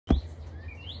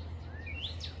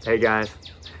Hey guys,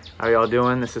 how y'all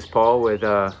doing? This is Paul with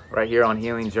right here on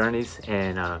Healing Journeys,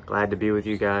 and glad to be with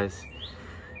you guys.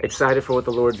 Excited for what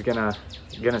the Lord's gonna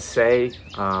say.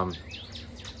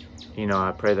 You know,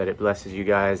 I pray that it blesses you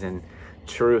guys, and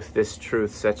this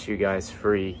truth sets you guys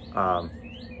free,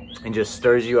 and just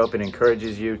stirs you up and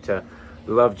encourages you to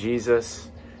love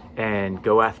Jesus and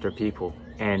go after people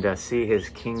and see his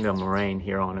kingdom reign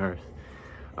here on earth.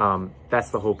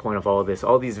 That's the whole point of all this.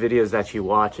 All these videos that you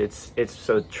watch, it's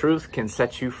so truth can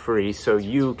set you free so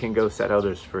you can go set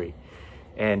others free.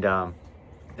 And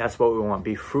that's what we want.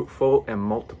 Be fruitful and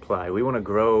multiply. We want to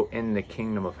grow in the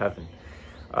kingdom of heaven.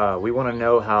 We want to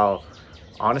know how,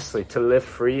 honestly, to live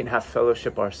free and have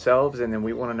fellowship ourselves, and then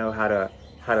we want to know how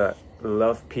to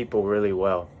love people really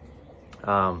well.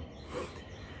 And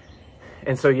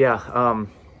so yeah,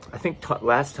 I think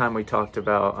last time we talked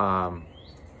about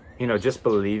you know, just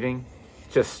believing,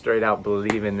 just straight out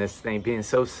believing this thing, being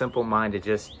so simple-minded,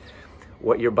 just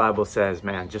what your Bible says,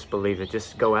 man, just believe it,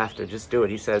 just go after, just do it.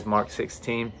 He says, Mark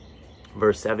 16,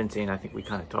 verse 17, I think we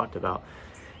kind of talked about,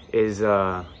 is,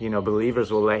 you know, believers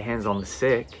will lay hands on the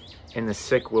sick and the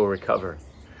sick will recover.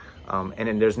 And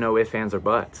then there's no ifs, ands, or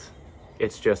buts.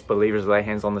 It's just believers lay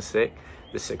hands on the sick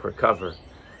recover.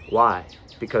 Why?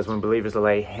 Because when believers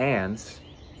lay hands,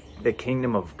 the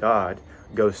kingdom of God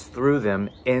goes through them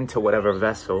into whatever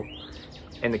vessel,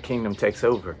 and the kingdom takes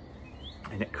over,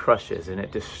 and it crushes and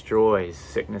it destroys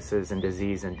sicknesses and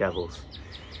disease and devils,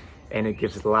 and it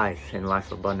gives life and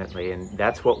life abundantly. And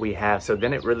that's what we have. So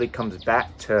then it really comes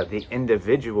back to the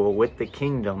individual with the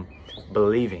kingdom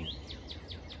believing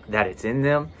that it's in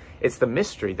them. It's the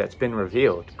mystery that's been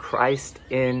revealed, Christ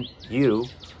in you,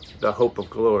 the hope of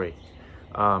glory.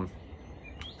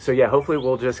 So yeah, hopefully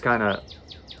we'll just kind of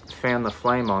fan the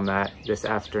flame on that this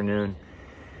afternoon,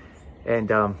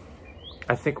 and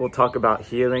I think we'll talk about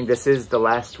healing. This is the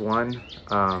last one,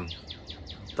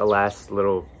 the last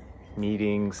little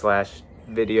meeting /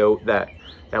 video that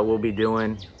we'll be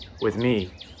doing with me.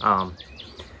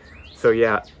 So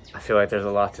yeah, I feel like there's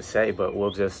a lot to say, but we'll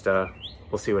just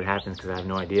we'll see what happens, because I have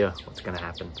no idea what's gonna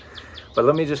happen. But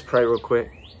let me just pray real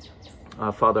quick.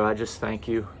 Father, I just thank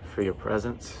you for your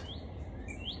presence.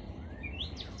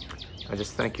 I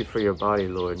just thank you for your body,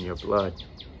 Lord, and your blood.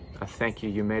 I thank you.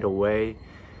 You made a way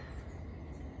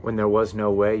when there was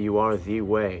no way. You are the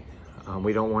way.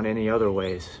 We don't want any other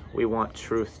ways. We want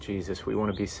truth, Jesus. We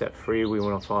want to be set free. We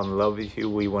want to fall in love with you.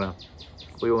 We want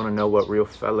to know what real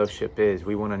fellowship is.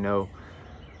 We want to know,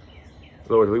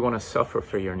 Lord, we want to suffer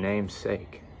for your name's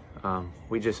sake.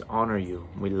 We just honor you.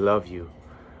 We love you.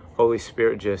 Holy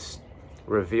Spirit, just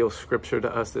reveal scripture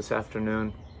to us this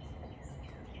afternoon,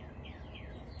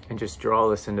 and just draw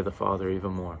us into the Father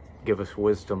even more. Give us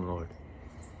wisdom, Lord.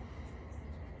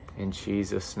 In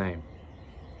Jesus' name.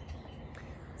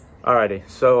 Alrighty,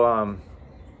 so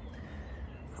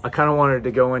I kind of wanted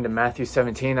to go into Matthew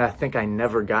 17. I think I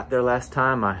never got there last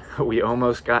time. We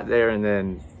almost got there, and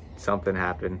then something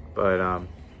happened. But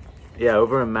yeah,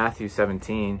 over in Matthew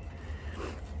 17,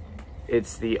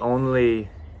 it's the only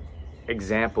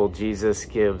example Jesus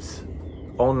gives,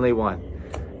 only one,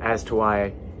 as to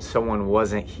why someone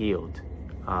wasn't healed.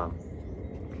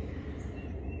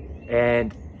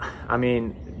 And I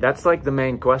mean, that's like the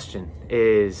main question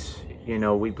is, you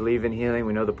know, we believe in healing,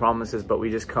 we know the promises, but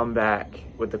we just come back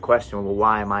with the question, well,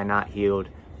 why am I not healed?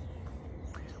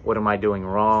 What am I doing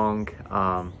wrong?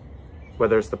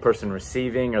 Whether it's the person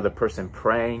receiving or the person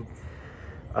praying.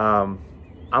 I'm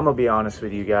gonna be honest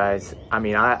with you guys. I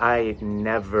mean, I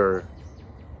never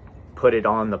put it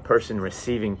on the person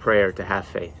receiving prayer to have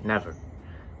faith, never.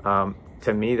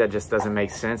 To me, that just doesn't make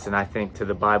sense, and I think to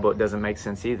the Bible it doesn't make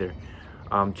sense either.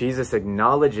 Jesus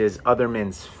acknowledges other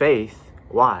men's faith.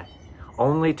 Why?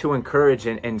 Only to encourage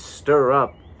and stir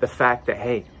up the fact that,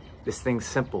 hey, this thing's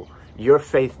simple. Your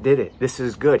faith did it. This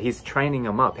is good. He's training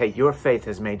them up. Hey, your faith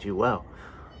has made you well.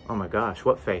 Oh my gosh,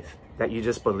 what faith? That you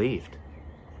just believed.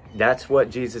 That's what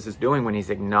Jesus is doing when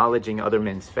he's acknowledging other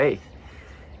men's faith.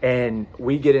 And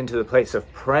we get into the place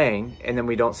of praying, and then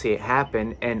we don't see it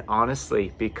happen. And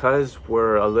honestly, because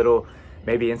we're a little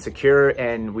maybe insecure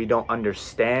and we don't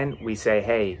understand, we say,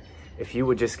 hey, if you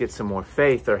would just get some more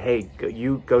faith, or hey,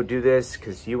 you go do this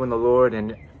because you and the Lord.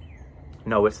 And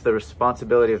no, it's the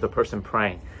responsibility of the person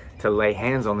praying to lay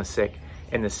hands on the sick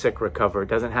and the sick recover. It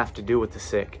doesn't have to do with the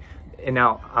sick. And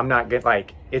now I'm not good,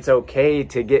 like, it's okay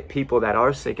to get people that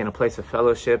are sick in a place of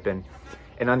fellowship and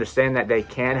understand that they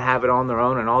can have it on their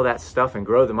own and all that stuff and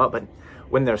grow them up. But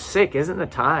when they're sick, isn't the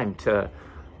time to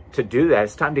do that.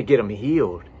 It's time to get them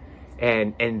healed,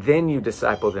 and then you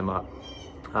disciple them up.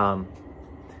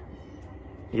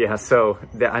 Yeah, so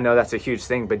I know that's a huge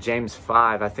thing, but James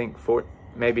 5, I think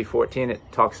maybe 14, it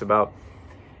talks about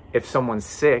if someone's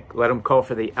sick, let them call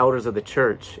for the elders of the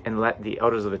church, and let the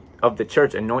elders of the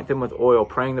church anoint them with oil,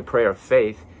 praying the prayer of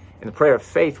faith. And the prayer of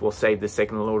faith will save the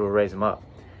sick, and the Lord will raise them up.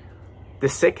 The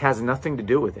sick has nothing to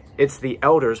do with it. It's the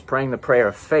elders praying the prayer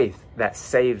of faith that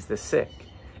saves the sick,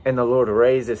 and the Lord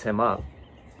raises him up.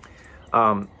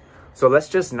 So let's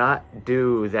just not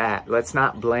do that. Let's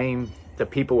not blame the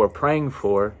people we're praying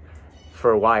for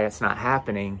why it's not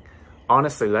happening.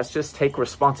 Honestly, let's just take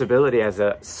responsibility as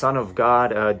a son of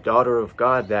God, a daughter of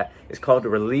God that is called to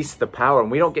release the power. And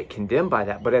we don't get condemned by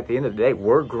that. But at the end of the day,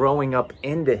 we're growing up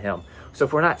into him. So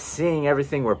if we're not seeing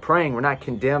everything we're praying, we're not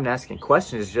condemned, asking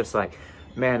questions. It's just like,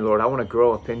 man, Lord, I want to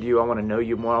grow up into you. I want to know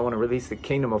you more. I want to release the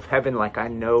kingdom of heaven like I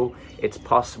know it's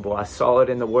possible. I saw it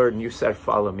in the word and you said,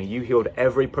 follow me. You healed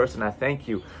every person. I thank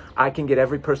you. I can get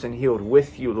every person healed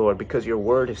with you, Lord, because your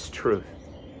word is truth.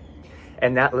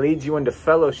 And that leads you into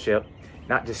fellowship,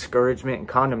 not discouragement and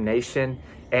condemnation.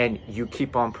 And you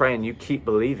keep on praying. You keep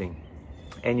believing.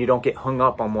 And you don't get hung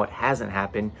up on what hasn't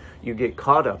happened. You get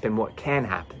caught up in what can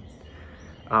happen.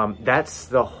 That's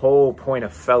the whole point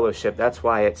of fellowship. That's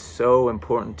why it's so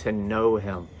important to know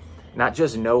him. Not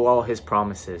just know all his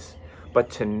promises, but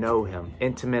to know him,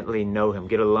 intimately know him,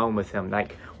 get alone with him,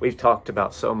 like we've talked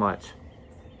about so much.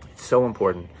 It's so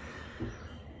important.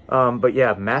 But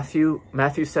yeah, Matthew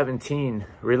 17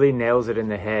 really nails it in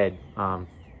the head.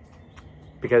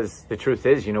 Because the truth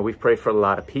is, you know, we've prayed for a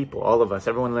lot of people, all of us,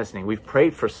 everyone listening. We've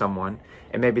prayed for someone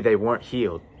and maybe they weren't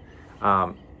healed.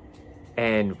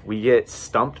 And we get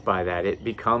stumped by that. It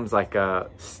becomes like a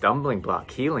stumbling block.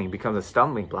 Healing becomes a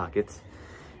stumbling block. It's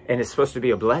supposed to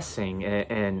be a blessing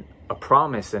and a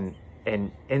promise and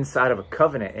inside of a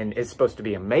covenant. And it's supposed to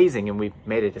be amazing. And we've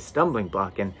made it a stumbling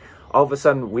block. And all of a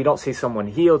sudden we don't see someone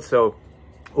healed. So,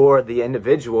 or the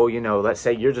individual, you know, let's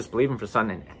say you're just believing for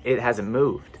something. It hasn't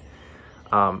moved.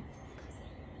 I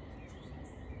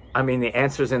mean, the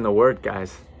answer's in the word,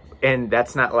 guys. And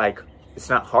that's not like, it's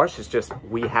not harsh. It's just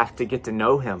we have to get to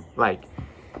know him. Like,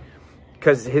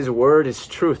 because his word is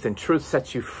truth and truth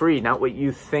sets you free. Not what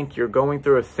you think you're going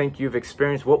through or think you've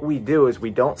experienced. What we do is we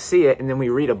don't see it and then we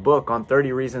read a book on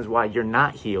 30 reasons why you're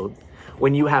not healed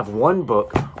when you have one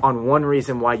book on one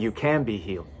reason why you can be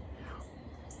healed.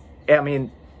 I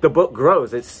mean, the book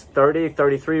grows. It's 30,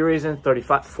 33 reasons,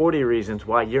 35, 40 reasons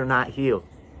why you're not healed.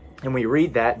 And we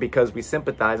read that because we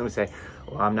sympathize and we say,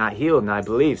 well, I'm not healed and I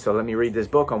believe, so let me read this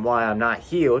book on why I'm not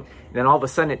healed. And then all of a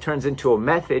sudden it turns into a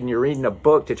method and you're reading a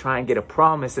book to try and get a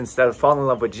promise instead of fall in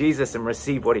love with Jesus and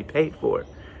receive what he paid for.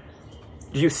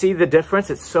 Do you see the difference?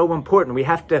 It's so important. We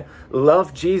have to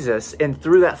love Jesus, and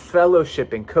through that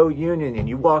fellowship and co-union, and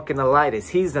you walk in the light as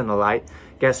he's in the light,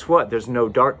 guess what? There's no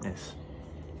darkness.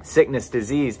 Sickness,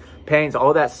 disease, pains,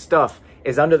 all that stuff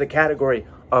is under the category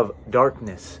of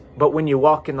darkness. But when you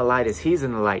walk in the light as he's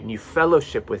in the light and you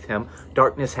fellowship with him,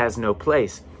 darkness has no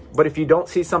place. But if you don't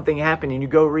see something happen and you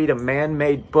go read a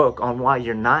man-made book on why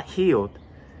you're not healed,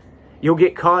 you'll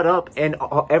get caught up and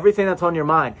everything that's on your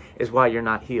mind is why you're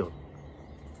not healed.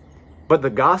 But the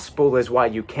gospel is why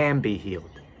you can be healed.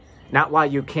 Not why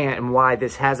you can't and why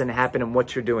this hasn't happened and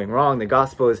what you're doing wrong. The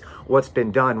gospel is what's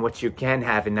been done, what you can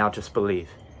have, and now just believe.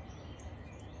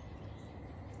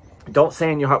 Don't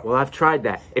say in your heart, well, I've tried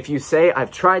that. If you say,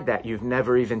 I've tried that, you've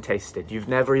never even tasted. You've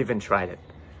never even tried it.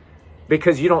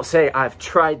 Because you don't say, I've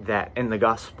tried that in the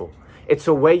gospel. It's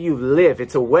a way you live.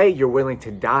 It's a way you're willing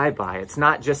to die by. It's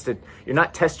not just you're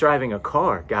not test driving a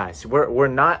car, guys. We're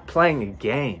not playing a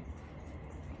game.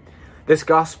 This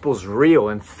gospel's real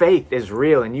and faith is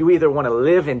real. And you either want to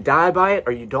live and die by it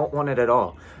or you don't want it at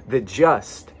all. The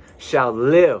just shall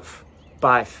live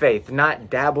by faith, not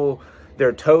dabble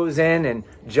their toes in and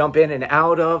jump in and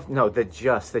out of. No, the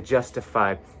just, the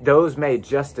justified, those made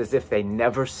just as if they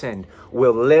never sinned,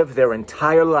 will live their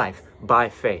entire life by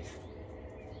faith.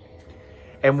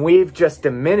 And we've just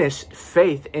diminished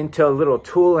faith into a little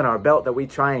tool in our belt that we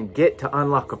try and get to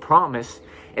unlock a promise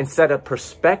instead of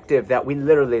perspective that we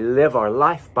literally live our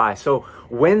life by. So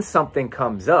when something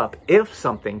comes up, if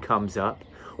something comes up,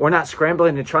 we're not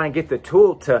scrambling to try and get the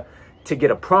tool to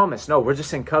get a promise. No, we're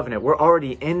just in covenant. We're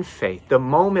already in faith. The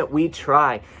moment we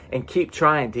try and keep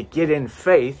trying to get in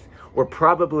faith, we're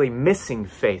probably missing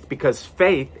faith, because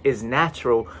faith is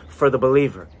natural for the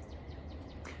believer.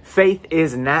 Faith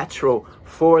is natural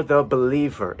for the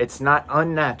believer. It's not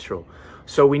unnatural.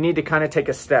 So we need to kind of take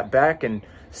a step back and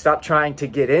stop trying to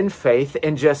get in faith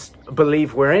and just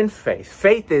believe we're in faith.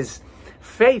 Faith is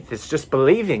just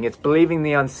believing. It's believing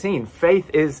the unseen. Faith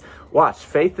is, watch,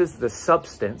 faith is the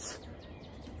substance,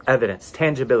 evidence,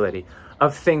 tangibility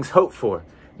of things hoped for,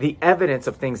 the evidence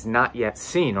of things not yet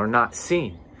seen or not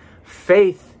seen.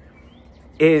 Faith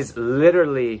is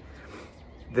literally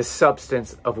the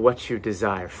substance of what you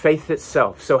desire. Faith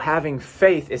itself. So having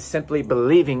faith is simply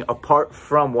believing apart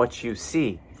from what you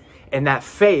see. And that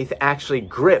faith actually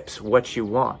grips what you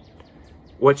want,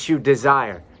 what you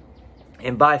desire.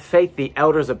 And by faith, the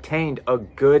elders obtained a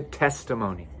good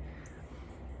testimony.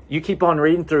 You keep on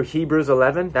reading through Hebrews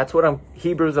 11. That's what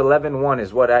Hebrews 11:1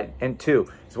 is what and 2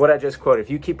 is what I just quoted. If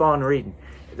you keep on reading,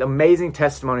 amazing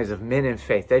testimonies of men in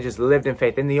faith. They just lived in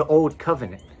faith in the old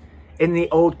covenant. In the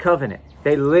old covenant,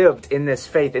 they lived in this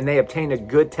faith and they obtained a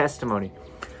good testimony.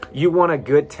 You want a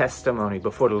good testimony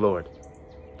before the Lord.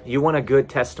 You want a good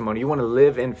testimony. You want to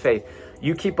live in faith.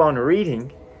 You keep on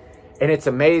reading and it's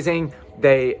amazing.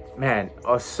 The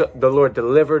Lord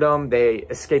delivered them. They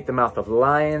escaped the mouth of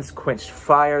lions, quenched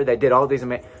fire. They did all these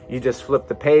you just flip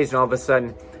the page and all of a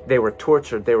sudden they were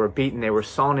tortured. They were beaten. They were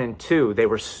sawn in two. They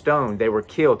were stoned. They were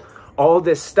killed. All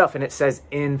this stuff. And it says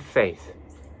in faith.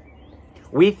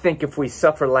 We think if we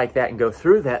suffer like that and go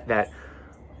through that,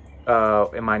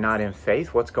 am I not in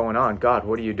faith? What's going on? God,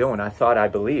 what are you doing? I thought I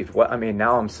believed. What? I mean,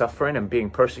 now I'm suffering and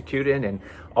being persecuted and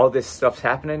all this stuff's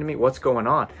happening to me. What's going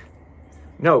on?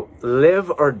 No,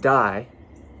 live or die,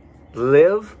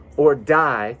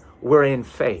 we're in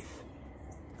faith.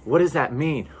 What does that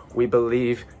mean? We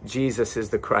believe Jesus is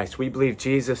the Christ. We believe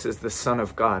Jesus is the Son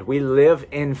of God. We live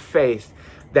in faith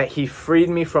that he freed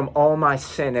me from all my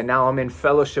sin and now I'm in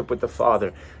fellowship with the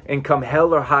Father. And come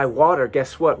hell or high water,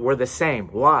 guess what? We're the same.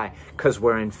 Why? Because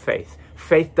we're in faith.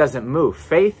 Faith doesn't move.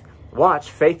 Faith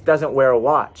doesn't wear a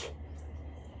watch.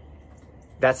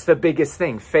 That's the biggest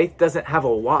thing. Faith doesn't have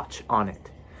a watch on it.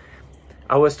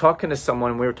 I was talking to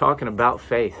someone, we were talking about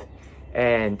faith,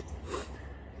 and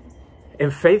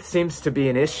faith seems to be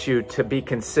an issue to be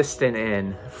consistent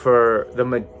in for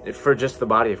just the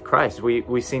body of Christ.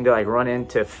 We seem to like run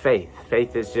into faith.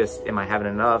 Faith is just, am I having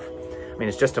enough? I mean,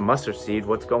 it's just a mustard seed.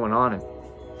 What's going on? And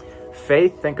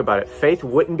faith, think about it. Faith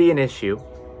wouldn't be an issue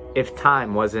if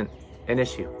time wasn't an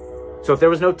issue. So if there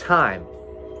was no time,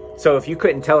 so if you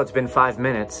couldn't tell it's been 5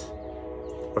 minutes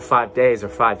or 5 days or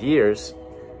 5 years,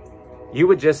 you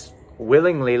would just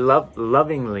willingly,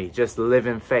 lovingly just live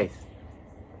in faith.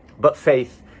 But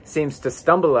faith seems to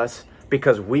stumble us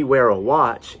because we wear a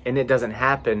watch and it doesn't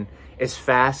happen as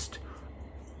fast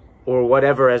or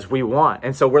whatever as we want.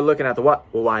 And so we're looking at the what?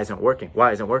 Well, why isn't it working?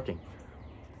 Why isn't it working?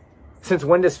 Since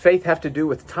when does faith have to do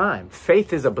with time?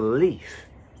 Faith is a belief.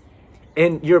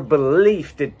 And your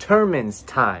belief determines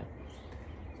time.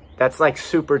 That's like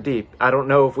super deep. I don't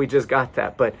know if we just got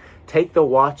that, but take the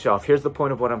watch off. Here's the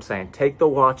point of what I'm saying. Take the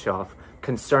watch off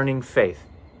concerning faith.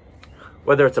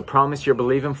 Whether it's a promise you're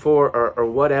believing for or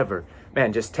whatever.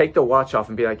 Man, just take the watch off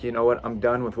and be like, you know what? I'm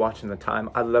done with watching the time.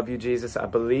 I love you, Jesus. I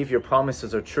believe your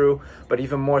promises are true. But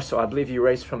even more so, I believe you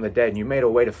raised from the dead. And you made a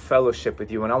way to fellowship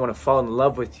with you. And I want to fall in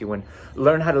love with you and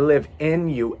learn how to live in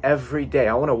you every day.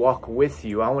 I want to walk with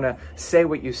you. I want to say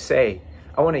what you say.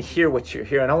 I want to hear what you're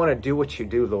hearing. I want to do what you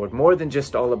do, Lord. More than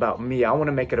just all about me. I want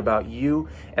to make it about you.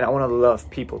 And I want to love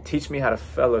people. Teach me how to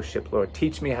fellowship, Lord.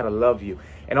 Teach me how to love you.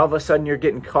 And all of a sudden, you're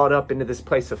getting caught up into this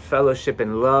place of fellowship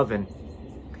and love.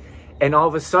 And all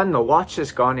of a sudden, the watch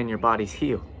is gone and your body's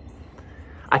healed.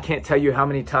 I can't tell you how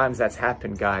many times that's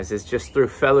happened, guys. It's just through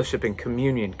fellowship and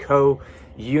communion,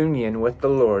 co-union with the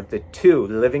Lord. The two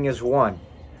living as one.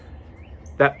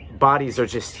 That bodies are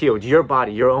just healed. Your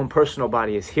body, your own personal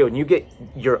body is healed. And you get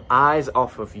your eyes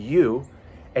off of you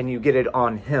and you get it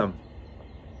on him.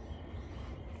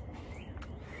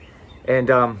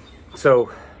 And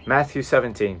so Matthew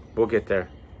 17, we'll get there.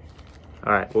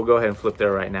 All right, we'll go ahead and flip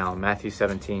there right now. Matthew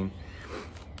 17.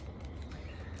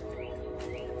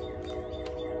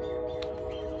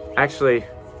 Actually,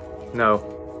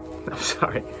 no, I'm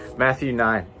sorry. Matthew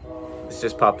 9. This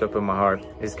just popped up in my heart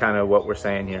is kind of what we're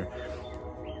saying here.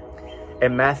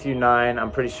 In Matthew 9,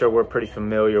 I'm pretty sure we're pretty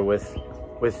familiar with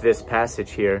this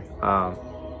passage here.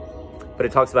 But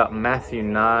it talks about Matthew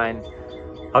 9.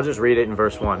 I'll just read it in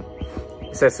verse 1.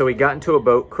 It says, so he got into a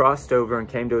boat, crossed over, and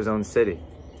came to his own city.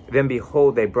 Then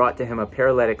behold, they brought to him a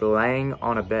paralytic laying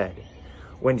on a bed.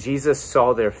 When Jesus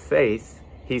saw their faith,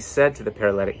 he said to the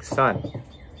paralytic, son,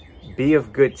 be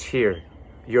of good cheer.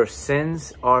 Your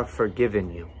sins are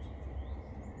forgiven you.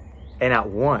 And at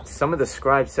once, some of the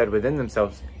scribes said within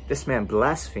themselves, this man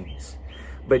blasphemes.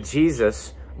 But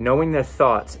Jesus, knowing their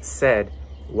thoughts, said,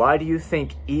 why do you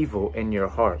think evil in your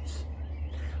hearts?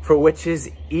 For which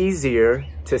is easier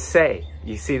to say?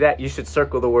 You see that? You should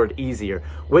circle the word easier.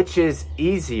 Which is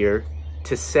easier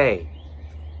to say?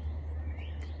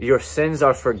 Your sins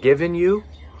are forgiven you,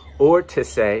 or to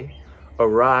say,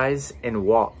 arise and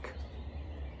walk.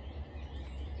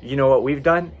 You know what we've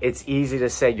done? It's easy to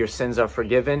say your sins are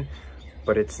forgiven.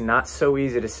 But it's not so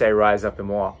easy to say, rise up and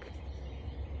walk.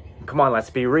 Come on, let's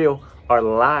be real. Our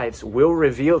lives will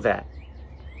reveal that.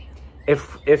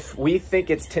 If we think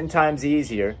it's 10 times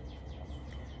easier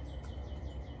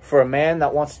for a man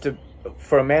that wants to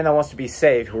be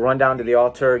saved, who run down to the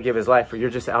altar, give his life, or you're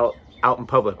just out in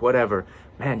public, whatever,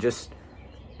 man,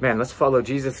 let's follow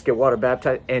Jesus, get water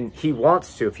baptized, and he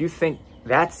wants to. If you think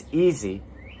that's easy,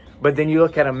 but then you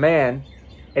look at a man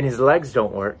and his legs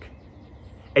don't work,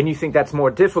 and you think that's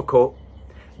more difficult,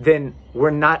 then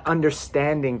we're not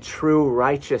understanding true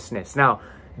righteousness. Now,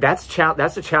 that's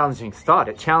a challenging thought.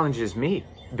 It challenges me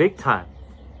big time.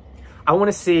 I want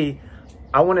to see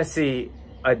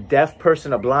a deaf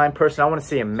person, a blind person. I want to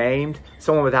see a maimed,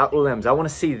 someone without limbs. I want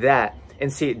to see that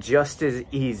and see it just as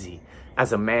easy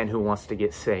as a man who wants to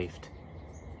get saved.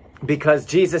 Because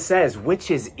Jesus says, which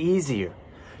is easier?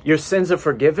 Your sins are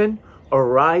forgiven, or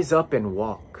rise up and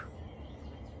walk.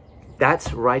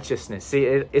 That's righteousness. See,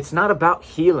 it's not about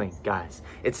healing, guys.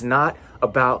 It's not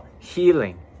about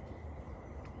healing.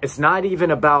 It's not even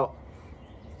about,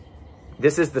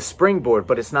 this is the springboard,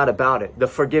 but it's not about it. The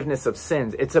forgiveness of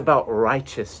sins. It's about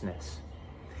righteousness.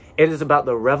 It is about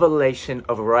the revelation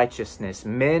of righteousness.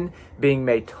 Men being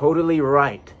made totally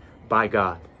right by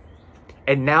God.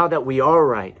 And now that we are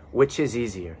right, which is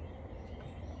easier?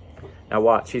 Now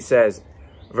watch, he says,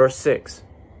 verse 6,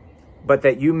 but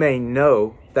that you may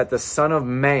know that the Son of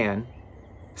Man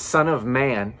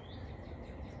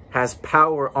has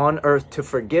power on earth to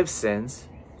forgive sins.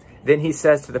 Then he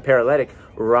says to the paralytic,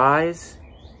 rise,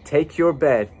 take your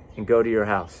bed, and go to your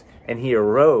house. And he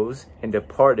arose and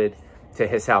departed to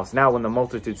his house. Now when the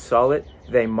multitude saw it,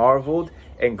 they marveled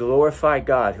and glorified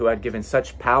God, who had given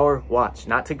such power, watch,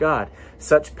 not to God,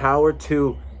 such power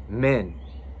to men.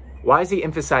 Why is he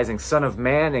emphasizing Son of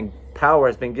Man and power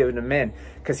has been given to men?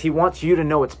 Because he wants you to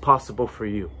know it's possible for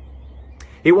you.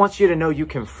 He wants you to know you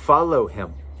can follow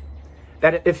him.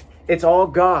 That if it's all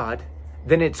God,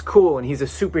 then it's cool and he's a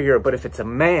superhero. But if it's a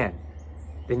man,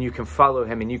 then you can follow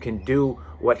him and you can do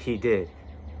what he did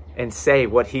and say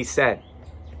what he said.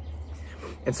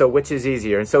 And so which is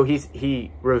easier? And so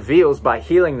he reveals by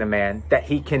healing the man that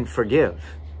he can forgive.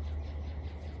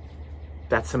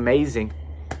 That's amazing.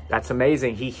 That's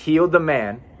amazing. He healed the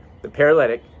man, the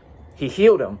paralytic. He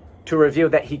healed him to reveal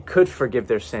that he could forgive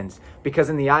their sins. Because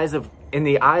in the eyes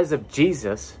of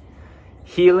Jesus,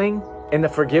 healing and the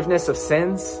forgiveness of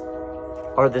sins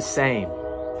are the same.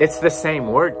 It's the same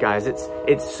word, guys. It's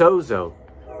sozo.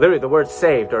 Literally, the word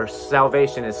saved or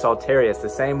salvation is salteria. It's the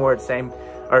same word,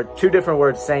 or two different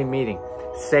words, same meaning.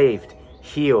 Saved,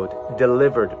 healed,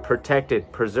 delivered,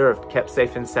 protected, preserved, kept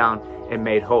safe and sound, and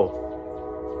made whole.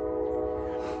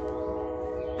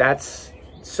 That's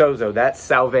sozo. That's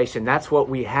salvation. That's what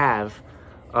we have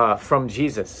from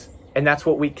Jesus. And that's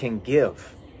what we can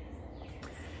give.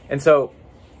 And so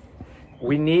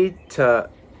we need to,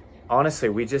 honestly,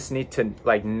 we just need to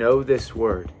know this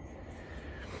word.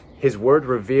 His word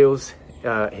reveals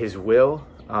his will,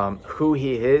 who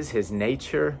he is, his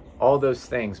nature, all those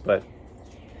things. But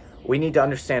we need to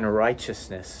understand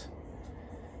righteousness.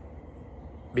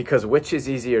 Because which is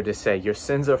easier to say, your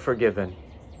sins are forgiven,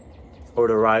 or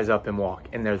to rise up and walk?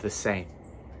 And they're the same.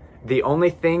 The only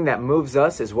thing that moves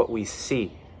us is what we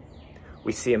see.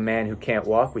 We see a man who can't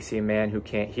walk. We see a man who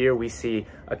can't hear. We see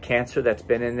a cancer that's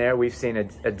been in there. We've seen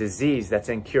a disease that's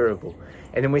incurable.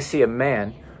 And then we see a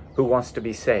man who wants to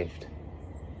be saved.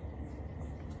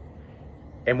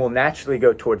 And we'll naturally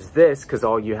go towards this because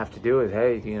all you have to do is,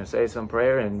 hey, say some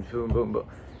prayer and boom, boom, boom.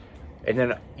 And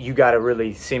then you got to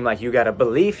really seem like you got a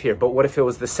belief here. But what if it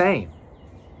was the same?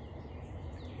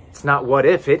 It's not what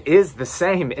if. It is the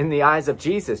same in the eyes of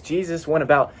Jesus. Jesus went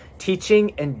about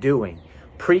teaching and doing,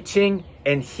 preaching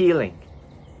and healing.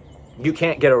 You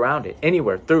can't get around it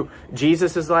anywhere. Through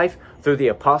Jesus's life, through the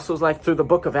apostles' life, through the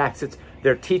book of Acts.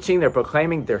 They're teaching, they're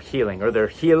proclaiming, they're healing. Or they're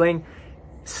healing,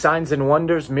 signs and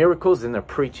wonders, miracles, and they're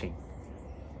preaching.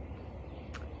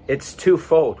 It's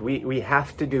twofold. We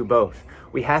have to do both.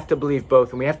 We have to believe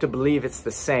both, and we have to believe it's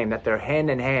the same, that they're hand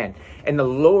in hand. And the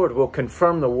Lord will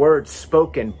confirm the words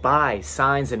spoken by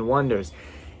signs and wonders.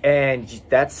 And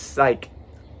that's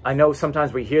I know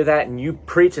sometimes we hear that and you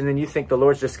preach and then you think the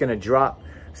Lord's just going to drop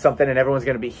something and everyone's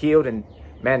going to be healed. And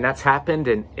man, that's happened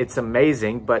and it's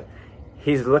amazing. But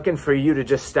he's looking for you to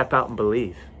just step out and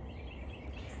believe.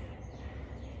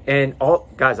 And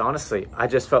guys, honestly, I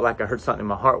just felt like I heard something in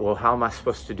my heart. Well, how am I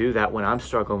supposed to do that when I'm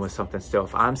struggling with something still?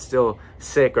 If I'm still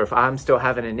sick or if I'm still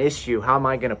having an issue, how am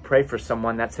I going to pray for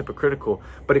someone? That's hypocritical.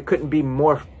 But it couldn't be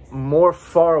more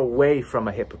far away from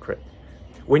a hypocrite.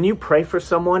 When you pray for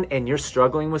someone and you're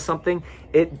struggling with something,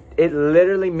 it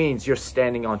literally means you're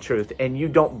standing on truth and you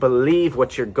don't believe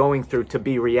what you're going through to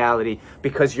be reality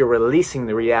because you're releasing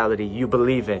the reality you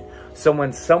believe in. So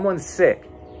when someone's sick,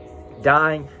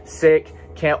 dying, sick,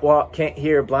 can't walk, can't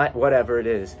hear, blind, whatever it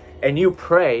is, and you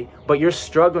pray, but you're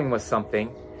struggling with something,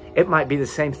 it might be the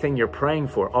same thing you're praying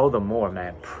for. All the more,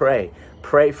 man, pray.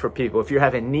 Pray for people. If you're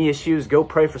having knee issues, go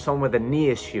pray for someone with a knee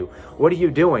issue. What are you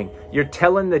doing? You're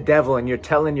telling the devil and you're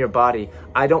telling your body,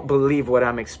 I don't believe what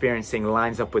I'm experiencing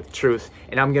lines up with truth,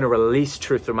 and I'm going to release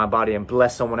truth through my body and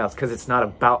bless someone else because it's not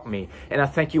about me. And I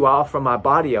thank you, I offer my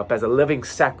body up as a living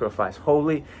sacrifice,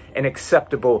 holy and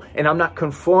acceptable. And I'm not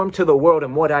conformed to the world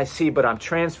and what I see, but I'm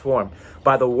transformed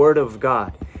by the word of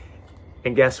God.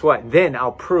 And guess what? Then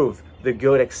I'll prove the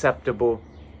good, acceptable,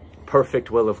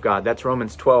 perfect will of God. That's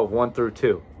Romans 12, 1 through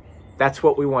 2. That's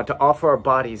what we want, to offer our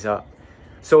bodies up.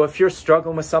 So if you're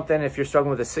struggling with something, if you're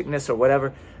struggling with a sickness or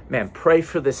whatever, man, pray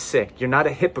for the sick. You're not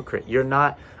a hypocrite. You're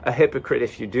not a hypocrite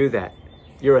if you do that.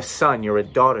 You're a son, you're a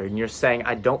daughter, and you're saying,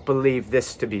 I don't believe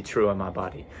this to be true in my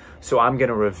body. So I'm going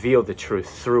to reveal the truth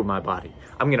through my body.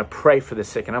 I'm going to pray for the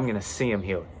sick and I'm going to see him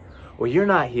healed. Well, you're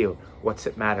not healed. What's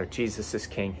it matter? Jesus is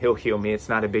king. He'll heal me. It's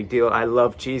not a big deal. I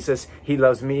love Jesus. He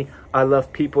loves me. I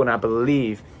love people, and I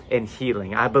believe in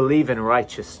healing. I believe in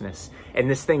righteousness, and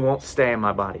this thing won't stay in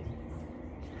my body.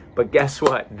 But guess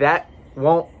what?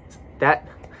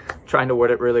 Trying to word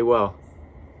it really well.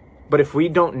 But if we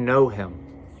don't know him,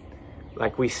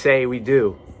 like we say we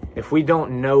do, if we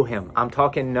don't know him, I'm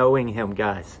talking knowing him,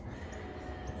 guys,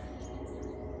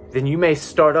 then you may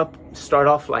start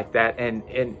off like that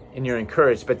and you're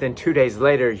encouraged, but then 2 days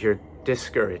later you're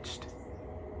discouraged,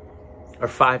 or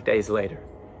 5 days later,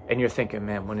 and you're thinking,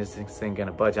 man, when is this thing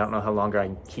gonna budge? I don't know how longer I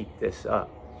can keep this up.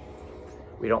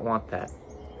 We don't want that.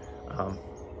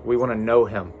 We want to know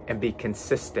him and be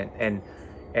consistent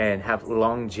and have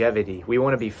longevity. We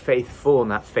want to be faithful,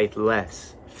 not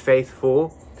faithless.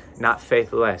 Faithful, not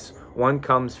faithless. One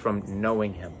comes from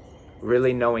knowing him,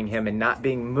 really knowing him, and not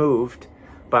being moved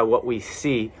by what we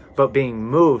see, but being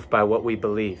moved by what we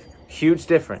believe. Huge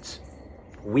difference.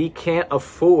 We can't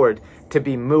afford to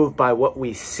be moved by what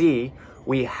we see.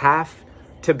 We have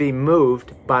to be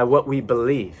moved by what we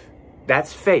believe.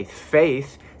 That's faith.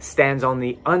 Faith stands on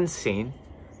the unseen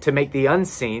to make the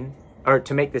unseen, or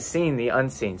to make the seen the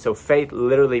unseen. So faith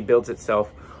literally builds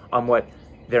itself on what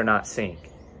they're not seeing.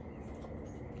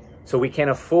 So we can't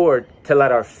afford to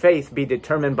let our faith be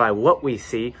determined by what we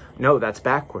see. No, that's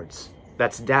backwards.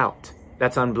 That's doubt.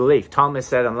 That's unbelief. Thomas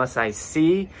said, unless I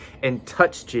see and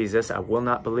touch Jesus, I will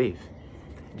not believe.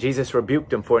 Jesus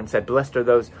rebuked him for it and said, blessed are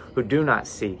those who do not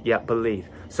see, yet believe.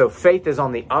 So faith is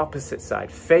on the opposite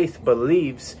side. Faith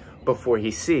believes before he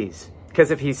sees.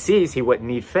 Because if he sees, he wouldn't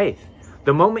need faith.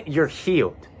 The moment you're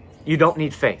healed, you don't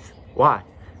need faith. Why?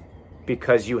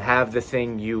 Because you have the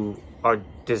thing you are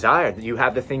desired. You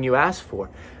have the thing you asked for.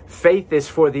 Faith is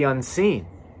for the unseen.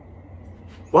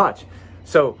 Watch.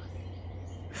 So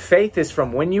faith is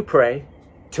from when you pray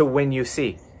to when you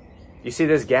see. You see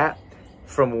this gap?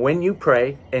 From when you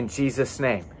pray in Jesus'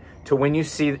 name to when you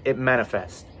see it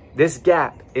manifest. This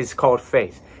gap is called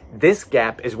faith. This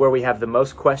gap is where we have the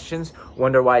most questions,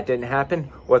 wonder why it didn't happen,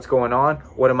 what's going on,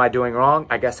 what am I doing wrong,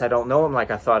 I guess I don't know him like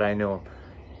I thought I knew him.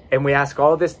 And we ask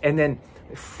all this, and then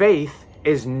faith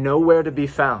is nowhere to be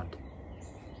found.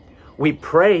 We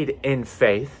prayed in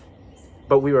faith,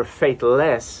 but we were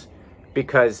faithless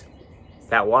because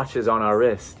that watch is on our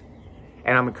wrist.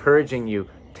 And I'm encouraging you,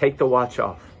 take the watch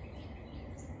off.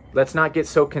 Let's not get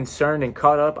so concerned and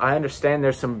caught up. I understand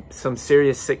there's some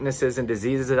serious sicknesses and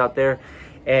diseases out there,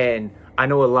 and I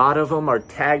know a lot of them are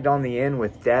tagged on the end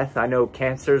with death. I know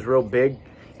cancer is real big,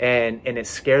 and it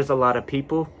scares a lot of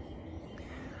people.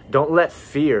 Don't let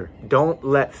fear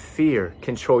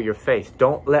control your faith.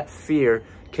 Don't let fear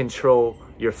control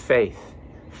your faith.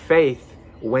 Faith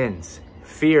wins.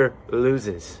 Fear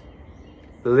loses.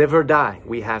 Live or die,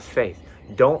 we have faith.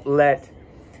 Don't let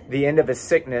the end of a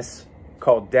sickness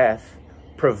called death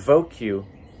provoke you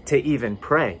to even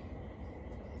pray.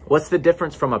 What's the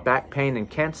difference from a back pain and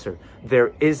cancer?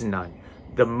 There is none.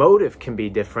 The motive can be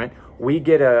different. We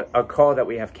get a call that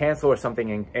we have cancer or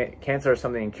something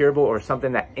incurable or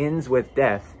something that ends with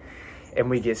death, and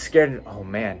we get scared and, oh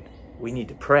man, we need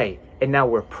to pray. And now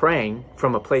we're praying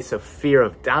from a place of fear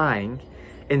of dying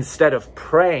instead of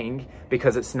praying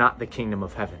because it's not the kingdom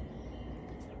of heaven.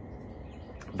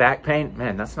 Back pain,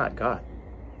 man, that's not God.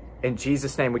 In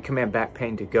Jesus' name, we command back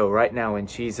pain to go right now in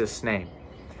Jesus' name.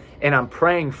 And I'm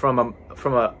praying from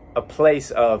a place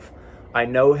of, I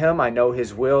know him, I know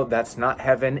his will, that's not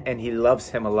heaven, and he loves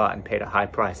him a lot and paid a high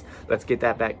price. Let's get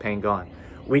that back pain gone.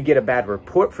 we get a bad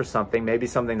report for something, maybe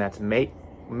something that's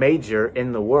major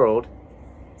in the world,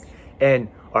 and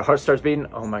our heart starts beating.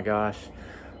 Oh my gosh,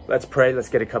 let's pray. Let's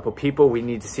get a couple people. We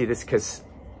need to see this because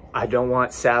I don't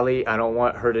want Sally. I don't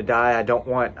want her to die. I don't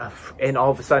want, and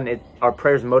all of a sudden our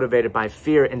prayers motivated by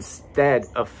fear instead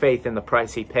of faith in the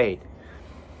price he paid.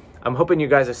 I'm hoping you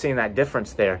guys are seeing that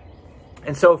difference there.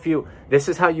 And so this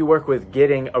is how you work with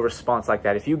getting a response like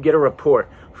that. If you get a report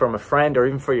from a friend or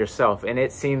even for yourself, and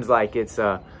it seems like it's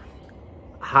a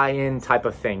high-end type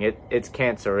of thing, it's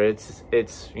cancer, it's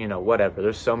whatever.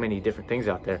 There's so many different things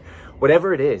out there.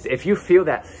 Whatever it is, if you feel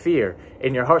that fear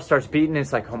and your heart starts beating,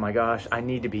 it's like, oh my gosh, I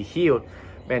need to be healed.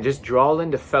 Man, just draw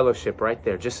into fellowship right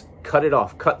there. Just cut it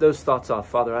off. Cut those thoughts off.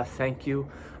 Father, I thank you.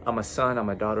 I'm a son, I'm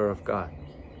a daughter of God,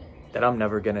 that I'm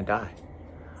never going to die.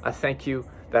 I thank you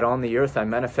that on the earth I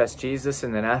manifest Jesus,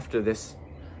 and then after this,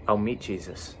 I'll meet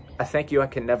Jesus. I thank you I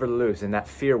can never lose, and that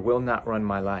fear will not run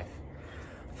my life.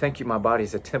 Thank you, my body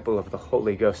is a temple of the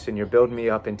Holy Ghost, and you're building me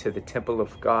up into the temple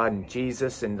of God, and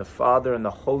Jesus and the Father and the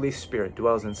Holy Spirit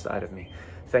dwells inside of me.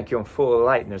 Thank you, I'm full of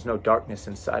light, and there's no darkness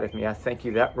inside of me. I thank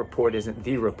you that report isn't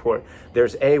the report.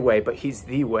 There's a way, but he's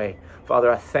the way.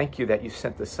 Father, I thank you that you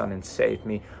sent the Son and saved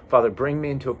me. Father, bring me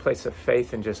into a place of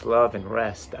faith and just love and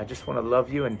rest. I just want to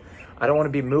love you, and I don't want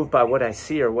to be moved by what I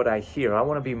see or what I hear. I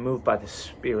want to be moved by the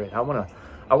Spirit. I want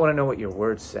to know what your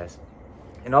word says.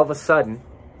 And all of a sudden,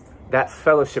 that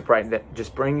fellowship, right, that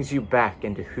just brings you back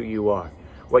into who you are,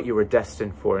 what you were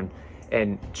destined for,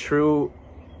 and true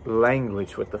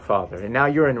language with the Father. And now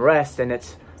you're in rest, and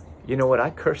it's, you know what,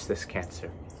 I curse this cancer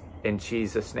in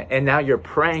Jesus' name. And now you're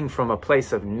praying from a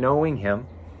place of knowing him,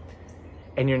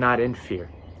 and you're not in fear.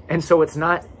 And so it's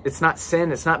not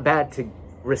sin, it's not bad to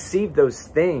receive those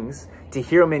things, to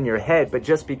hear them in your head, but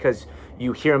just because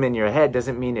you hear them in your head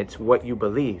doesn't mean it's what you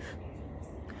believe.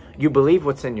 You believe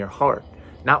what's in your heart,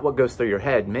 not what goes through your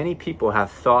head. Many people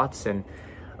have thoughts, and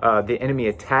the enemy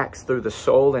attacks through the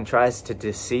soul and tries to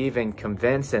deceive and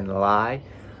convince and lie.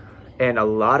 And a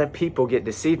lot of people get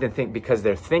deceived and think because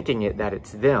they're thinking it that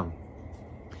it's them.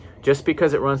 Just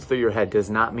because it runs through your head does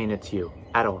not mean it's you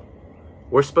at all.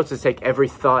 We're supposed to take every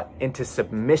thought into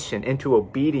submission, into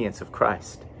obedience of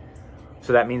Christ.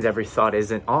 So that means every thought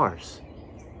isn't ours.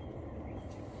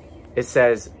 It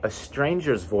says a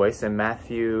stranger's voice in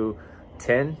Matthew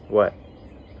 10,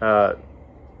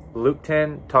 Luke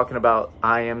 10, talking about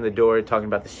I am the door, talking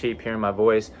about the sheep hearing my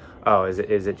voice. Oh, is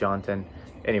it John 10?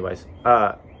 Anyways,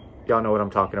 y'all know what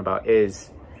I'm talking about. Is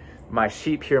my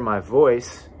sheep hear my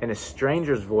voice, and a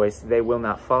stranger's voice they will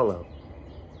not follow.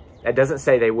 It doesn't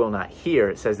say they will not hear,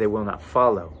 it says they will not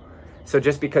follow. So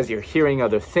just because you're hearing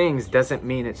other things doesn't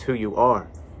mean it's who you are.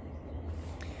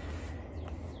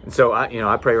 And so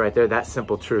I pray right there, that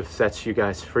simple truth sets you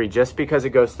guys free. Just because it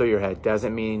goes through your head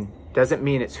doesn't mean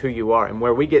it's who you are. And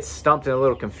where we get stumped and a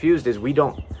little confused is we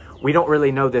don't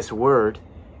really know this word.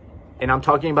 And I'm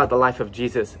talking about the life of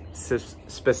Jesus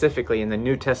specifically in the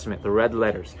New Testament, the red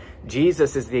letters.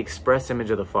 Jesus is the express image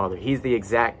of the Father. He's the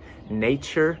exact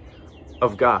nature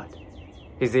of God.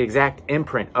 He's the exact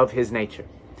imprint of his nature.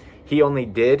 He only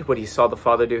did what he saw the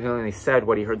Father do. He only said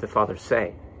what he heard the Father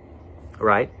say.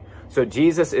 Right? So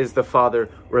Jesus is the Father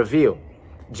revealed.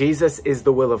 Jesus is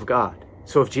the will of God.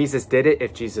 So if Jesus did it,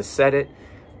 if Jesus said it,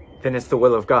 then it's the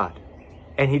will of God.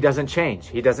 And he doesn't change.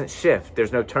 He doesn't shift.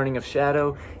 There's no turning of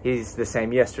shadow. He's the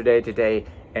same yesterday, today,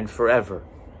 and forever.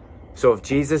 So if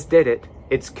Jesus did it,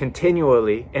 it's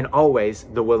continually and always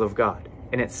the will of God.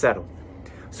 And it's settled.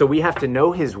 So we have to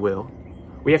know his will.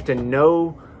 We have to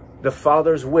know the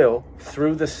Father's will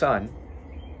through the Son.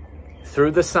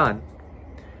 Through the Son.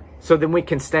 So then we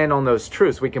can stand on those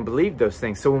truths. We can believe those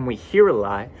things. So when we hear a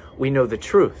lie, we know the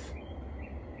truth.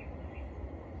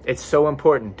 It's so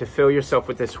important to fill yourself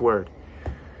with this word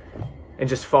and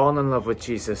just fall in love with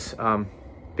Jesus.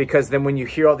 Because then when you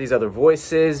hear all these other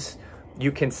voices,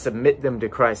 you can submit them to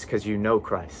Christ because you know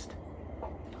Christ.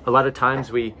 A lot of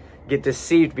times we get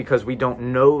deceived because we don't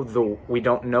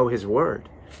know his word.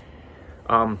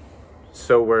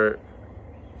 So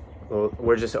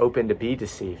we're just open to be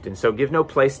deceived. And so give no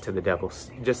place to the devil.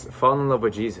 Just fall in love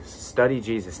with Jesus. Study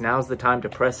Jesus. Now's the time to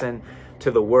press in to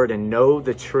the word and know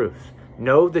the truth.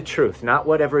 Know the truth. Not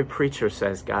what every preacher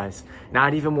says, guys.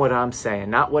 Not even what I'm saying.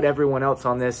 Not what everyone else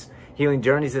on this Healing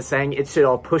Journeys is saying. It should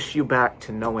all push you back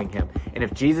to knowing him. And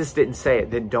if Jesus didn't say it,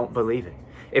 then don't believe it.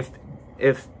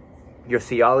 If your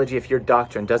theology, if your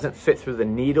doctrine doesn't fit through the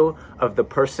needle of the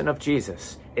person of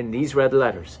Jesus in these red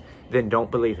letters, then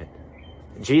don't believe it.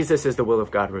 Jesus is the will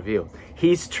of God revealed.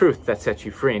 He's truth that sets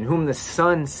you free, and whom the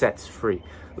Son sets free.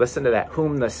 Listen to that.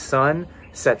 Whom the Son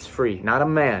sets free. Not a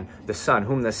man, the Son.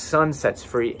 Whom the Son sets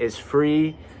free is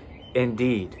free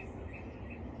Indeed,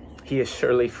 he is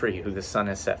surely free who the Son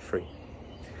has set free.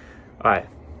 All right,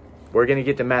 we're going to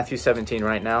get to Matthew 17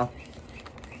 right now,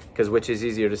 because which is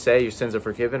easier to say, your sins are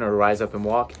forgiven, or rise up and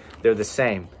walk? They're the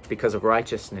same because of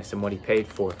righteousness and what he paid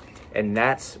for. And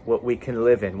that's what we can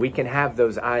live in. We can have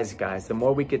those eyes, guys. The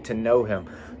more we get to know him,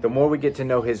 the more we get to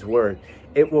know his word,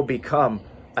 it will become,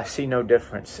 I see no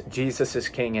difference. Jesus is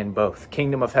king in both.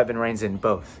 Kingdom of heaven reigns in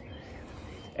both.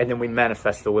 And then we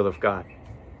manifest the will of God.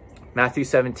 Matthew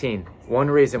 17, one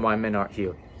reason why men aren't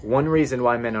healed. One reason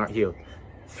why men aren't healed.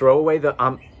 Throw away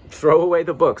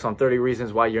the books on 30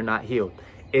 reasons why you're not healed.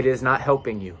 It is not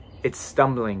helping you. It's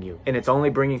stumbling you. And it's only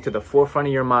bringing to the forefront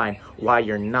of your mind why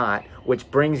you're not, which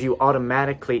brings you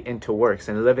automatically into works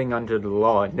and living under the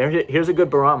law. And here's a good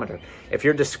barometer. If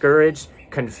you're discouraged,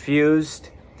 confused,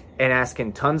 and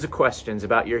asking tons of questions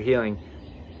about your healing,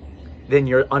 then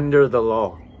you're under the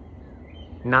law,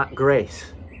 not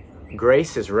grace.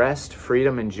 Grace is rest,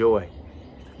 freedom, and joy.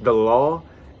 The law,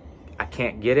 I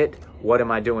can't get it. What am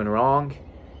I doing wrong?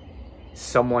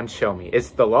 Someone show me. It's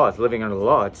the law. It's living under the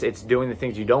law. It's doing the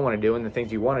things you don't want to do, and the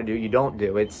things you want to do, you don't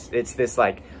do. It's this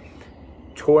like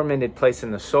tormented place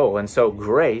in the soul. And so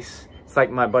grace, it's like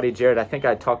my buddy Jared, I think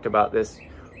I talked about this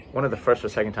one of the first or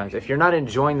second times. If you're not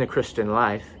enjoying the Christian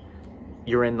life,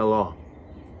 you're in the law.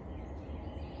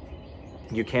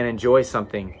 You can't enjoy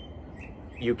something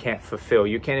you can't fulfill.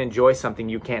 You can't enjoy something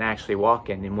you can't actually walk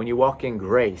in. And when you walk in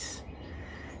grace,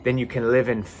 then you can live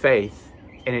in faith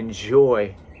and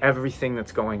enjoy everything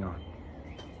that's going on.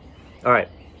 All right,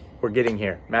 we're getting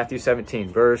here. Matthew 17,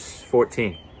 verse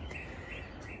 14.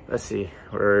 Let's see,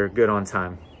 we're good on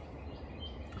time.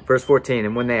 Verse 14,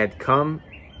 and when they had come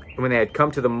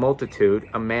to the multitude,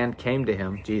 a man came to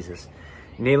him, Jesus,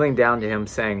 kneeling down to him,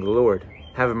 saying, Lord,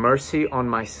 have mercy on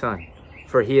my son,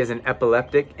 for he is an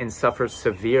epileptic and suffers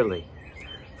severely.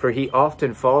 For he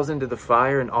often falls into the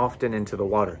fire and often into the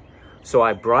water. So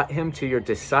I brought him to your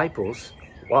disciples.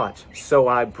 Watch. So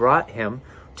I brought him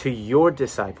to your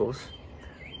disciples,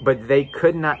 but they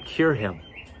could not cure him.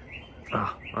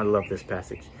 Oh, I love this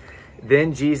passage.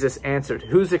 Then Jesus answered.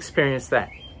 Who's experienced that?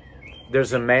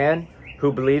 There's a man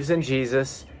who believes in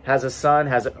Jesus, has a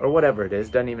son, or whatever it is.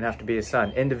 Doesn't even have to be a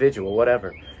son. Individual,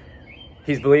 whatever.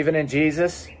 He's believing in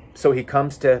Jesus, so he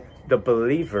comes to the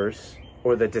believers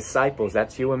or the disciples.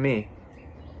 That's you and me.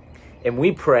 And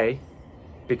we pray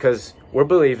because we're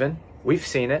believing. We've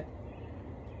seen it.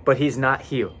 But he's not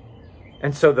healed.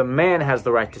 And so the man has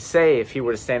the right to say, if he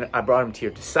were to stand, I brought him to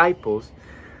your disciples,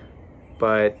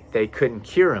 but they couldn't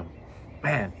cure him.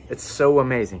 Man, it's so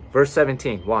amazing. Verse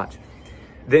 17, watch.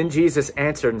 Then Jesus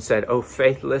answered and said, O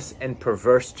faithless and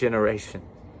perverse generation,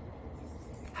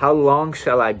 how long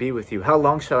shall I be with you? How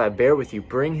long shall I bear with you?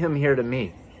 Bring him here to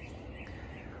me.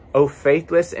 O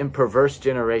faithless and perverse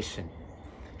generation.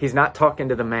 He's not talking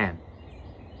to the man,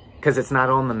 because it's not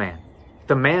on the man.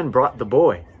 The man brought the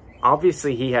boy.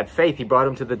 Obviously, he had faith. He brought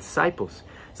him to the disciples.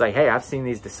 It's like, hey, I've seen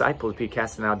these disciples be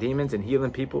casting out demons and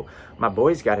healing people. My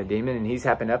boy's got a demon, and he's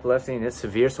having epilepsy, and it's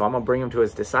severe, so I'm going to bring him to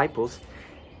his disciples,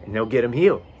 and they'll get him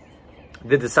healed.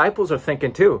 The disciples are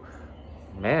thinking, too,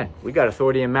 man, we got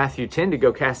authority in Matthew 10 to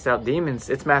go cast out demons.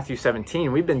 It's Matthew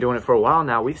 17. We've been doing it for a while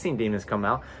now. We've seen demons come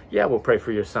out. Yeah, we'll pray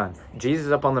for your son.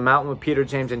 Jesus up on the mountain with Peter,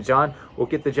 James, and John will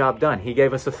get the job done. He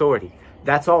gave us authority.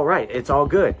 That's all right. It's all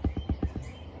good.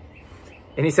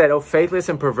 And he said, oh, faithless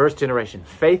and perverse generation.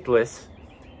 Faithless,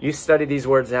 you study these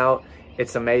words out.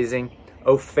 It's amazing.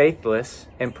 Oh, faithless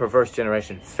and perverse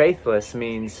generation. Faithless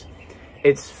means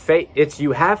it's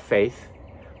you have faith,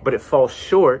 but it falls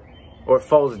short or it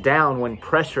falls down when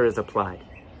pressure is applied.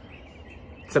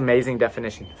 It's an amazing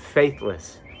definition.